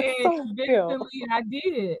 That's and so eventually I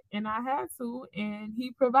did, and I had to, and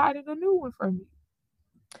he provided a new one for me.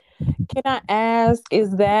 Can I ask,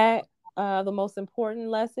 is that the most important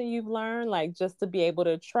lesson you've learned? Like, just to be able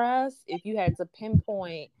to trust, if you had to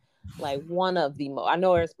pinpoint like one of the most, I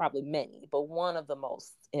know there's probably many, but one of the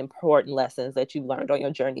most important lessons that you've learned on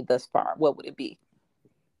your journey thus far, what would it be?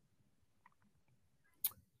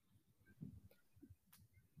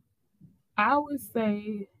 I would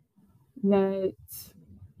say that,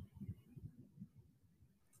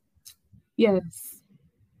 yes,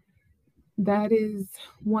 that is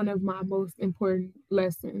one of my most important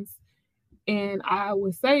lessons. And I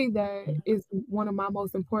would say that it's one of my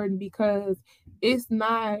most important because it's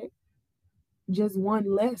not just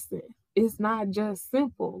one lesson. It's not just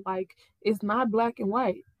simple. Like, it's not black and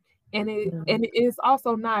white. And it is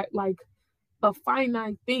also not like a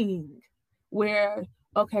finite thing where,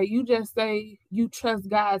 okay, you just say you trust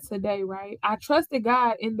God today, right? I trusted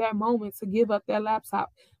God in that moment to give up that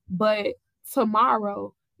laptop, but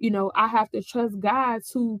tomorrow, you know, I have to trust God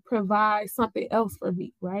to provide something else for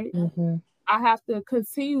me, right? Mm-hmm. I have to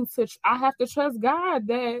I have to trust God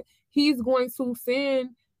that he's going to send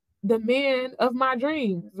the man of my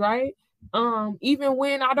dreams, right? Even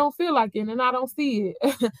when I don't feel like it and I don't see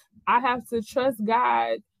it. I have to trust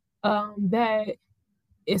God, that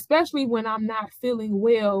especially when I'm not feeling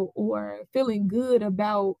well or feeling good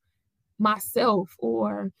about myself,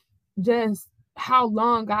 or just how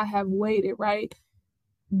long I have waited, right?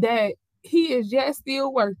 That he is yet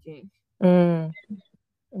still working. Mm-hmm.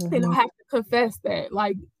 And I have to confess that.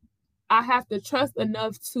 Like, I have to trust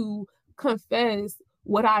enough to confess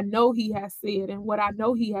what I know he has said and what I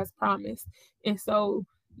know he has promised. And so,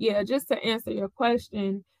 yeah, just to answer your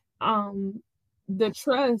question, the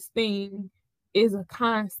trust thing is a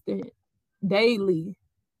constant, daily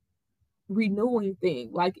renewing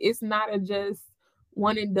thing. Like, it's not a just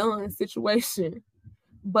one and done situation.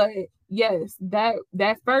 But yes, that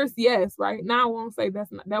first yes, right now, I won't say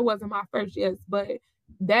that wasn't my first yes, but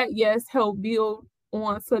that yes helped build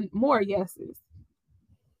on to more yeses.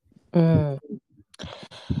 Mm.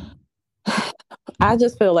 I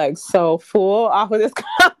just feel like so full off of this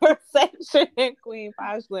conversation, Queen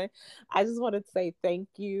Pashlin. I just want to say thank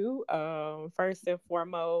you, first and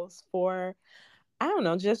foremost, for, I don't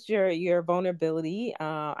know, just your vulnerability.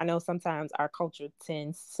 I know sometimes our culture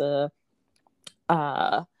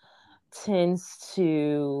uh, tends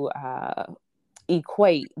to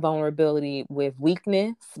equate vulnerability with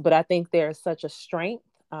weakness, but I think there's such a strength,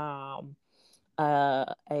 a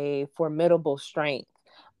formidable strength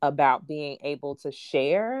about being able to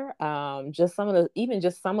share, just some of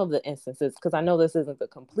the instances, because I know this isn't the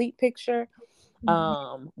complete picture,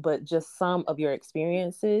 but just some of your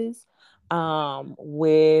experiences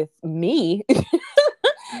with me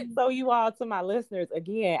So you all, to my listeners,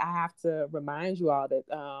 again, I have to remind you all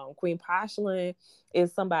that Queen Poshlin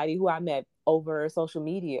is somebody who I met over social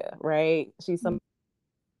media, right? She's somebody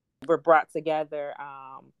we're brought together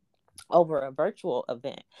over a virtual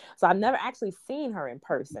event. So I've never actually seen her in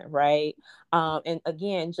person, right? And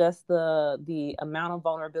again, just the amount of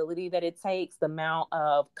vulnerability that it takes, the amount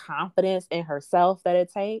of confidence in herself that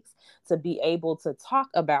it takes to be able to talk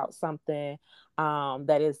about something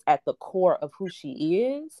that is at the core of who she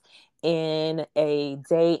is in a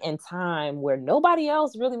day and time where nobody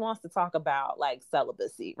else really wants to talk about like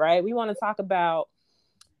celibacy, right? We want to talk about,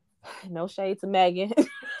 no shade to Megan,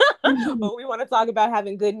 but we want to talk about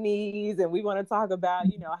having good knees, and we want to talk about,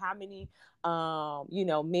 how many,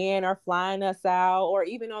 men are flying us out, or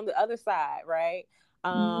even on the other side, right?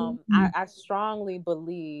 I strongly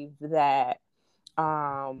believe that,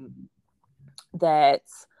 that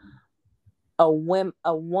a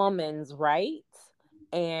woman's right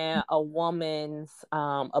and a woman's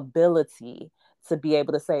ability to be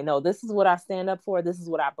able to say, no, this is what I stand up for, this is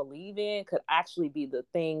what I believe in, could actually be the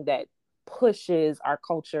thing that pushes our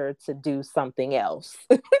culture to do something else.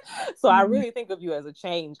 So I really think of you as a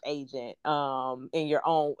change agent in your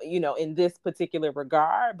own, in this particular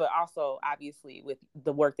regard, but also obviously with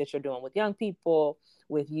the work that you're doing with young people,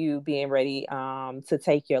 with you being ready to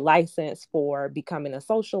take your license for becoming a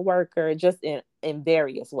social worker, just in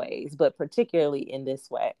various ways, but particularly in this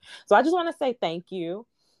way. So I just want to say thank you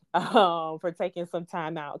for taking some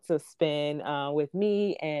time out to spend with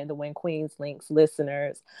me and the When Queens Links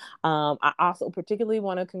listeners. I also particularly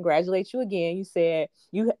want to congratulate you again. You said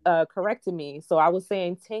you corrected me. So I was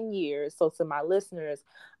saying 10 years. So to my listeners,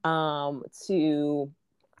 to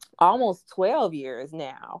almost 12 years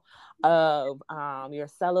now of your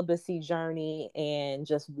celibacy journey and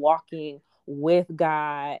just walking with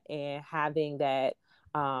God and having that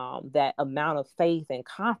that amount of faith and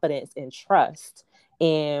confidence and trust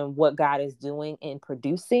in what God is doing and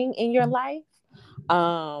producing in your life.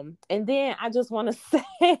 And then I just want to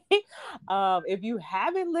say, if you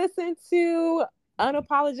haven't listened to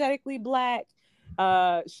Unapologetically Black,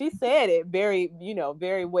 she said it very,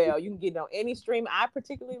 very well. You can get it on any stream. I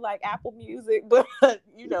particularly like Apple Music, but if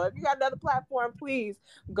you got another platform, please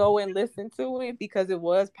go and listen to it because it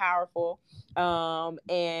was powerful.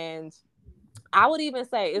 And I would even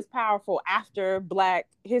say it's powerful after Black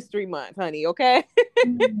History Month, honey. Okay.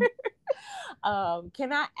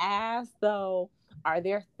 Can I ask though, are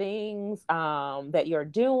there things that you're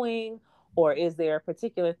doing, or is there a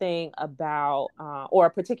particular thing about, or a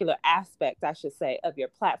particular aspect, I should say, of your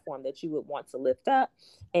platform that you would want to lift up?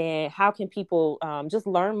 And how can people just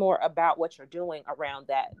learn more about what you're doing around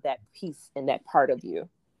that piece and that part of you?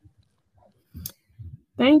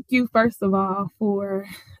 Thank you, first of all, for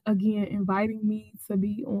again inviting me to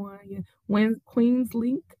be on your When Queens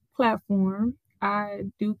Link platform. I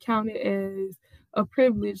do count it as a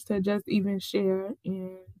privilege to just even share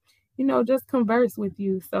and, just converse with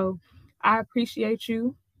you. So I appreciate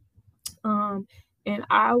you. And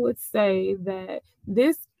I would say that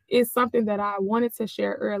this is something that I wanted to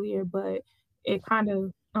share earlier, but it kind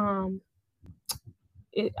of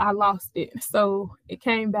I lost it. So it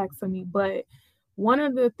came back to me. But one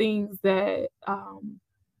of the things that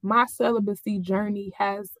my celibacy journey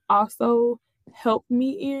has also helped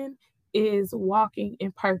me in is walking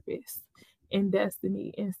in purpose and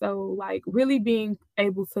destiny. And so, like, really being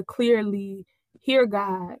able to clearly hear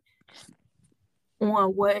God on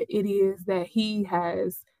what it is that He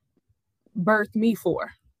has birthed me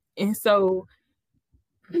for. And so,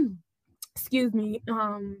 excuse me,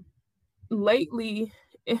 lately,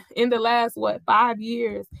 in the last 5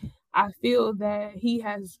 years, I feel that He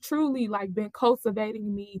has truly like been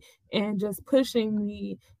cultivating me and just pushing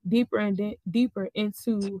me deeper and deeper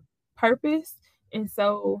into purpose. And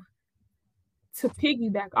so, to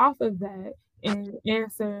piggyback off of that and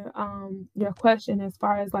answer your question as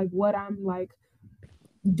far as like what I'm like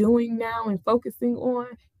doing now and focusing on,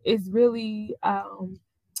 is really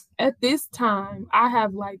at this time I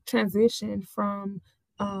have like transitioned from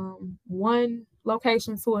one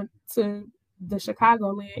location to the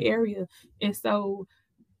Chicagoland area. And so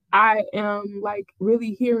I am like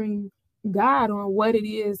really hearing God on what it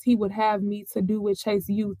is He would have me to do with Chase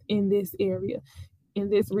Youth in this area,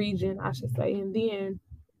 in this region, I should say. And then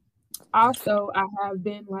also I have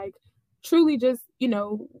been like truly just,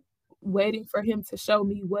 waiting for Him to show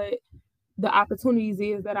me what the opportunities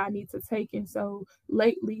is that I need to take. And so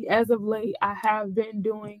lately, as of late, I have been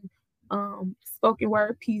doing spoken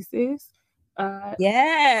word pieces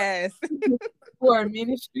Yes. for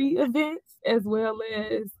ministry events as well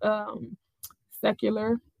as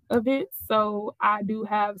secular events. So I do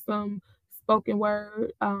have some spoken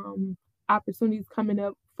word opportunities coming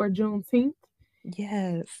up for Juneteenth.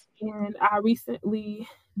 Yes. And I recently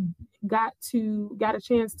got a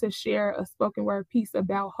chance to share a spoken word piece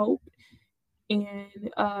about hope in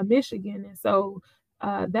Michigan. And so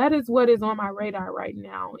that is what is on my radar right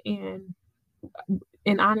now. And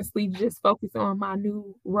honestly, just focus on my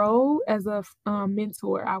new role as a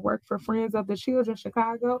mentor. I work for Friends of the Children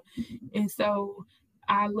Chicago, and so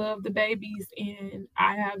I love the babies, and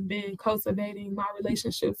I have been cultivating my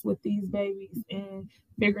relationships with these babies and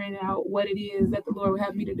figuring out what it is that the Lord would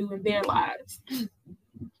have me to do in their lives.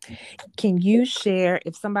 Can you share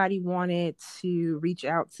if somebody wanted to reach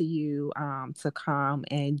out to you to come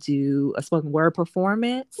and do a spoken word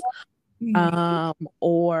performance,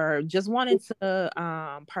 or just wanted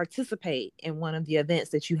to participate in one of the events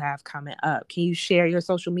that you have coming up? Can you share your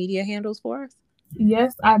social media handles for us?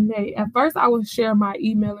 Yes, I may. At first, I will share my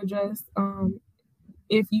email address.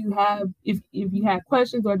 If you had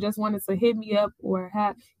questions or just wanted to hit me up or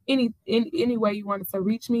have any way you wanted to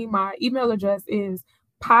reach me, my email address is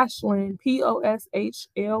Poshlyn,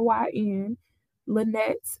 Poshlyn,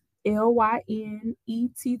 Lynette, Lynnette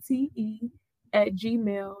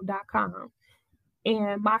 @gmail.com.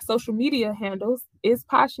 And my social media handles is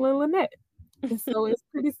Poshlyn Lynette. And so it's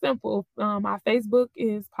pretty simple. My Facebook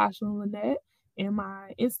is Poshlyn Lynette, and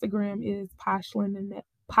my Instagram is Poshlyn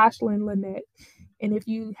Lynette. And if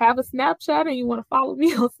you have a Snapchat and you want to follow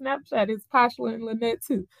me on Snapchat, it's Poshlyn Lynette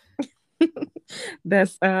too.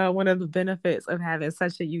 That's one of the benefits of having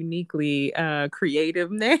such a uniquely creative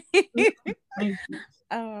name. Thank you.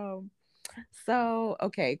 So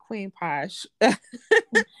okay, Queen Posh,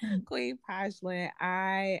 Queen Poshlyn,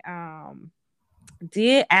 I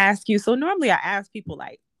did ask you. So normally I ask people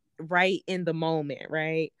like right in the moment,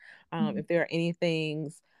 right? If there are any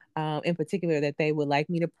things in particular that they would like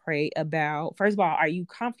me to pray about. First of all, are you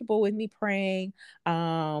comfortable with me praying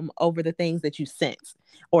over the things that you sense,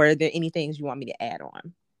 or are there any things you want me to add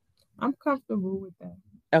on? I'm comfortable with that.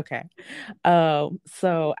 Okay.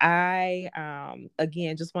 So I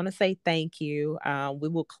again just want to say thank you. We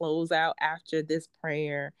will close out after this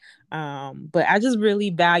prayer. But I just really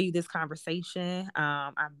value this conversation.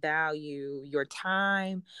 I value your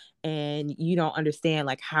time, and you don't understand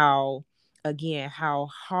like how, again, how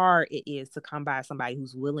hard it is to come by somebody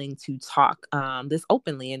who's willing to talk this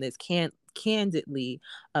openly and this candidly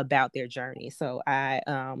about their journey. So I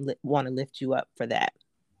want to lift you up for that.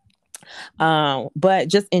 But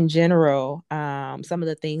just in general, some of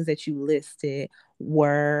the things that you listed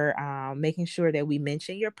were making sure that we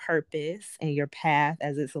mention your purpose and your path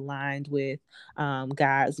as it's aligned with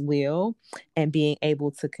God's will, and being able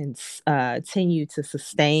to continue to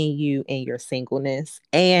sustain you in your singleness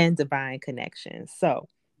and divine connections. So,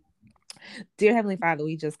 dear Heavenly Father,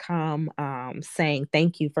 we just come saying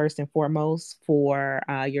thank you first and foremost for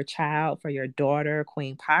your child, for your daughter,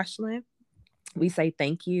 Queen Poshlyn. We say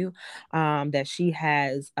thank you that she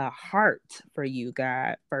has a heart for you,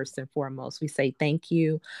 God, first and foremost. We say thank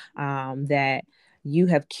you that you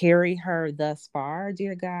have carried her thus far,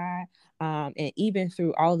 dear God. And even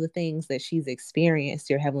through all the things that she's experienced,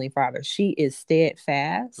 dear Heavenly Father, she is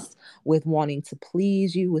steadfast with wanting to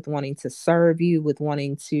please you, with wanting to serve you, with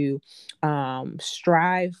wanting to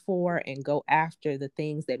strive for and go after the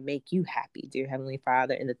things that make you happy, dear Heavenly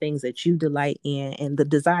Father, and the things that you delight in, and the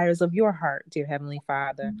desires of your heart, dear Heavenly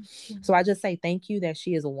Father. So I just say thank you that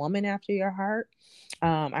she is a woman after your heart.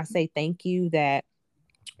 I say thank you that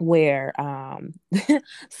where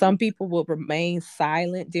some people will remain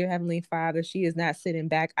silent, dear Heavenly Father, she is not sitting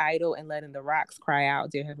back idle and letting the rocks cry out,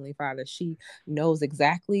 dear Heavenly Father. She knows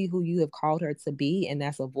exactly who you have called her to be, and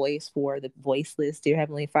that's a voice for the voiceless, dear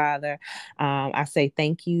Heavenly Father. I say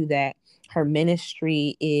thank you that her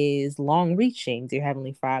ministry is long reaching, dear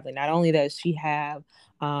Heavenly Father. Not only does she have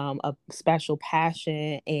a special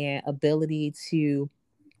passion and ability to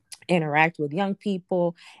interact with young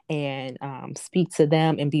people and speak to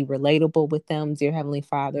them and be relatable with them, dear Heavenly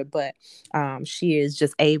Father, but she is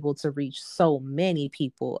just able to reach so many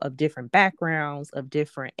people of different backgrounds, of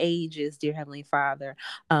different ages, dear Heavenly Father,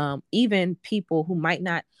 even people who might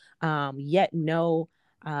not yet know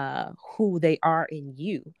who they are in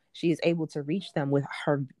you. She is able to reach them with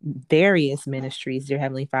her various ministries, dear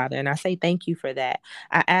Heavenly Father. And I say thank you for that.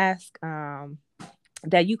 I ask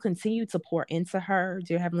that you continue to pour into her,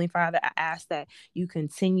 dear Heavenly Father. I ask that you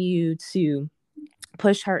continue to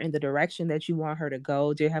push her in the direction that you want her to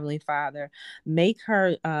go, dear Heavenly Father. Make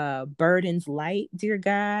her burdens light, dear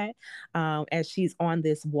God, as she's on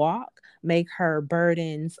this walk. Make her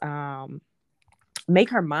burdens make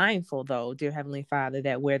her mindful, though, dear Heavenly Father,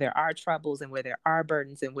 that where there are troubles and where there are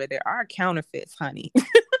burdens and where there are counterfeits, honey,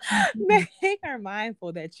 Make her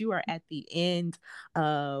mindful that you are at the end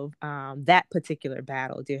of that particular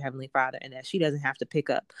battle, dear Heavenly Father, and that she doesn't have to pick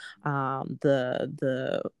up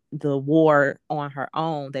the war on her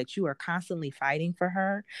own, that you are constantly fighting for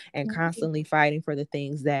her and constantly fighting for the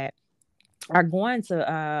things that are going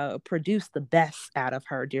to produce the best out of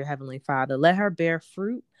her, dear Heavenly Father. Let her bear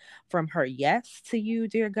fruit from her yes to you,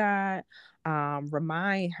 dear God.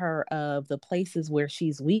 Remind her of the places where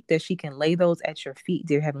she's weak, that she can lay those at your feet,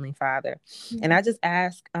 dear Heavenly Father. And I just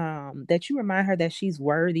ask that you remind her that she's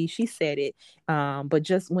worthy. She said it, but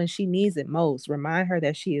just when she needs it most, remind her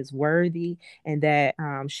that she is worthy and that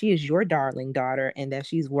she is your darling daughter and that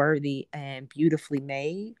she's worthy and beautifully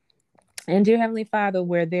made. And dear Heavenly Father,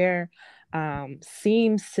 where there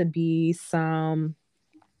seems to be some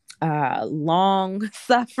long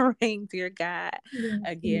suffering, dear God,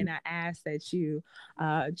 again, I ask that you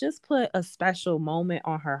just put a special moment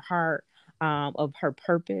on her heart of her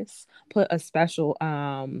purpose, put a special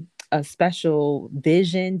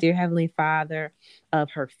vision, dear Heavenly Father,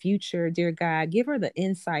 of her future, dear God. Give her the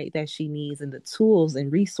insight that she needs and the tools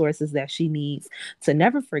and resources that she needs to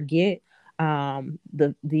never forget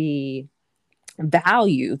the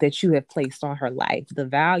value that you have placed on her life, the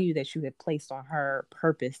value that you have placed on her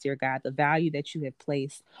purpose, dear God, the value that you have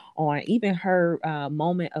placed on even her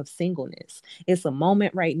moment of singleness. It's a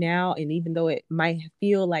moment right now, and even though it might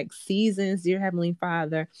feel like seasons, dear Heavenly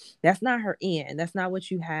Father, that's not her end. That's not what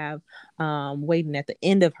you have waiting at the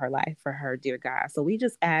end of her life for her, dear God. So we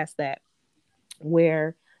just ask that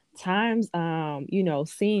where times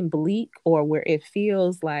seem bleak, or where it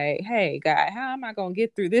feels like, hey God, how am I gonna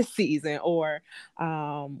get through this season, or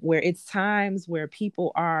where it's times where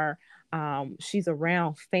people are she's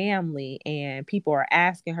around family and people are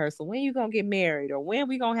asking her, so when you gonna get married, or when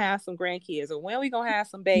we gonna have some grandkids, or when we gonna have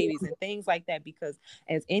some babies and things like that, because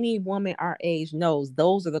as any woman our age knows,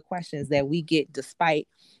 those are the questions that we get, despite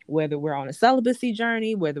whether we're on a celibacy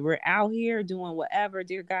journey, whether we're out here doing whatever,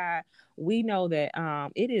 dear God. We know that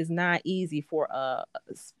it is not easy for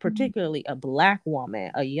particularly a Black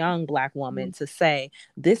woman, a young Black woman, to say,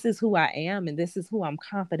 this is who I am and this is who I'm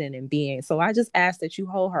confident in being. So I just ask that you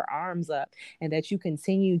hold her arms up and that you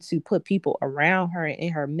continue to put people around her and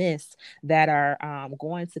in her midst that are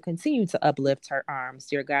going to continue to uplift her arms,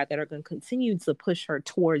 dear God, that are going to continue to push her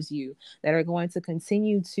towards you, that are going to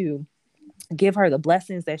continue to give her the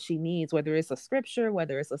blessings that she needs, whether it's a scripture,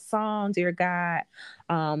 whether it's a song, dear God,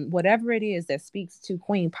 whatever it is that speaks to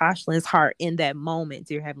Queen Poshlin's heart in that moment,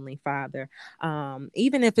 dear Heavenly Father.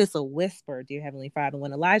 Even if it's a whisper, dear Heavenly Father,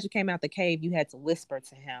 when Elijah came out the cave, you had to whisper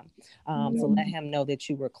to him to let him know that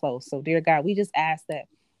you were close. So, dear God, we just ask that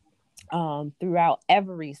throughout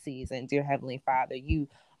every season, dear Heavenly Father, you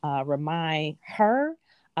remind her,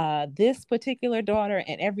 this particular daughter,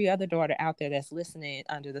 and every other daughter out there that's listening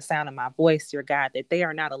under the sound of my voice, dear God, that they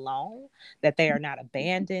are not alone, that they are not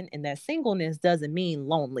abandoned, and that singleness doesn't mean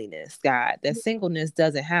loneliness, God. That singleness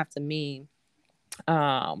doesn't have to mean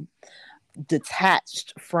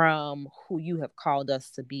detached from who you have called us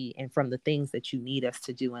to be and from the things that you need us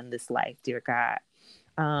to do in this life, dear God.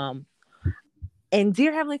 And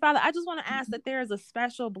dear Heavenly Father, I just want to ask that there is a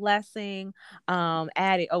special blessing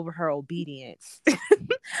added over her obedience.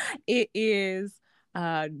 It is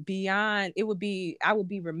beyond, I would be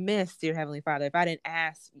remiss, dear Heavenly Father, if I didn't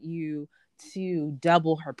ask you to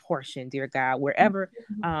double her portion, dear God, wherever,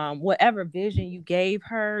 whatever vision you gave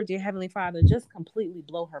her, dear Heavenly Father, just completely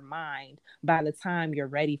blow her mind by the time you're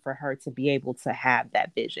ready for her to be able to have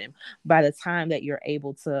that vision, by the time that you're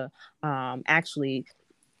able to actually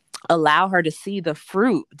allow her to see the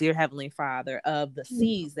fruit, dear Heavenly Father, of the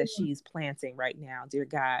seeds that she's planting right now, dear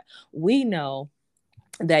God. We know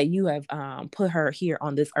that you have put her here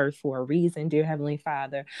on this earth for a reason, dear Heavenly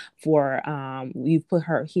Father. For you've put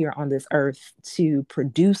her here on this earth to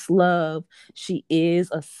produce love. She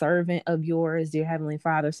is a servant of yours, dear Heavenly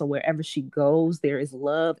Father. So wherever she goes, there is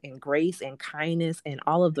love and grace and kindness and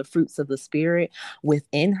all of the fruits of the Spirit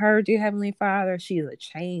within her, dear Heavenly Father. She is a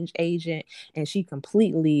change agent, and she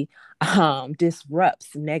completely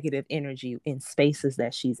disrupts negative energy in spaces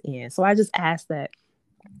that she's in. So I just ask that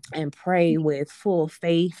and pray with full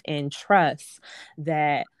faith and trust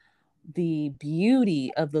that the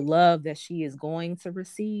beauty of the love that she is going to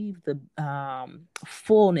receive, the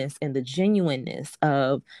fullness and the genuineness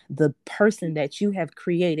of the person that you have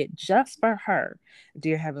created just for her,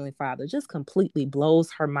 dear Heavenly Father, just completely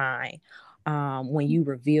blows her mind when you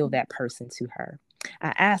reveal that person to her.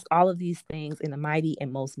 I ask all of these things in the mighty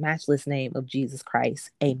and most matchless name of Jesus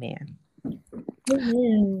Christ. Amen.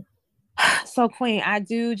 Amen. So, Queen, I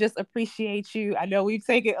do just appreciate you. I know we've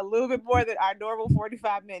taken a little bit more than our normal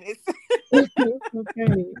 45 minutes.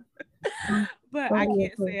 Okay. But I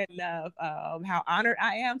can't say enough how honored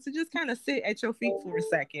I am to just kind of sit at your feet for a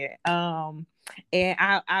second. And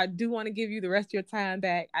I do want to give you the rest of your time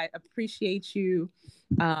back. I appreciate you.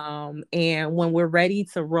 And when we're ready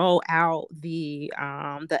to roll out the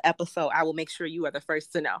episode, I will make sure you are the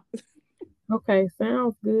first to know. Okay,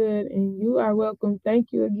 sounds good. And you are welcome.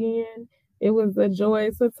 Thank you again. It was a joy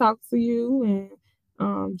to talk to you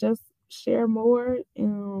and just share more.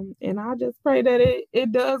 And I just pray that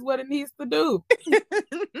it does what it needs to do.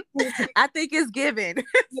 I think it's given.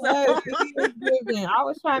 Yes, it is given. I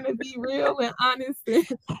was trying to be real and honest.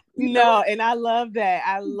 And I love that.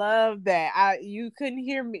 I love that. You couldn't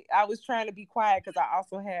hear me. I was trying to be quiet because I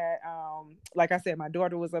also had, like I said, my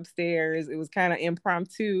daughter was upstairs. It was kind of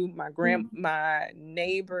impromptu. My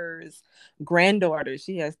neighbor's granddaughter,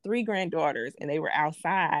 she has 3 granddaughters, and they were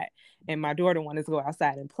outside, and my daughter wanted to go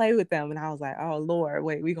outside and play with them. And I was like, oh Lord,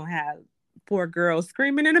 wait, we're gonna have 4 girls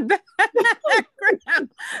screaming in the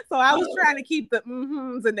background. So I was trying to keep the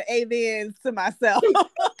mm-hms and the amens to myself.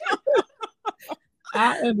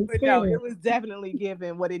 I understand. But no, it was definitely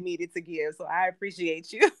given what it needed to give. So I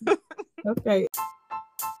appreciate you. Okay.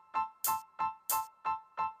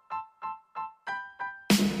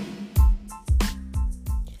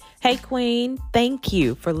 Hey, Queen, thank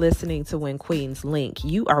you for listening to When Queens Link.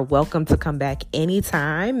 You are welcome to come back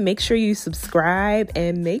anytime. Make sure you subscribe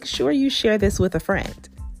and make sure you share this with a friend.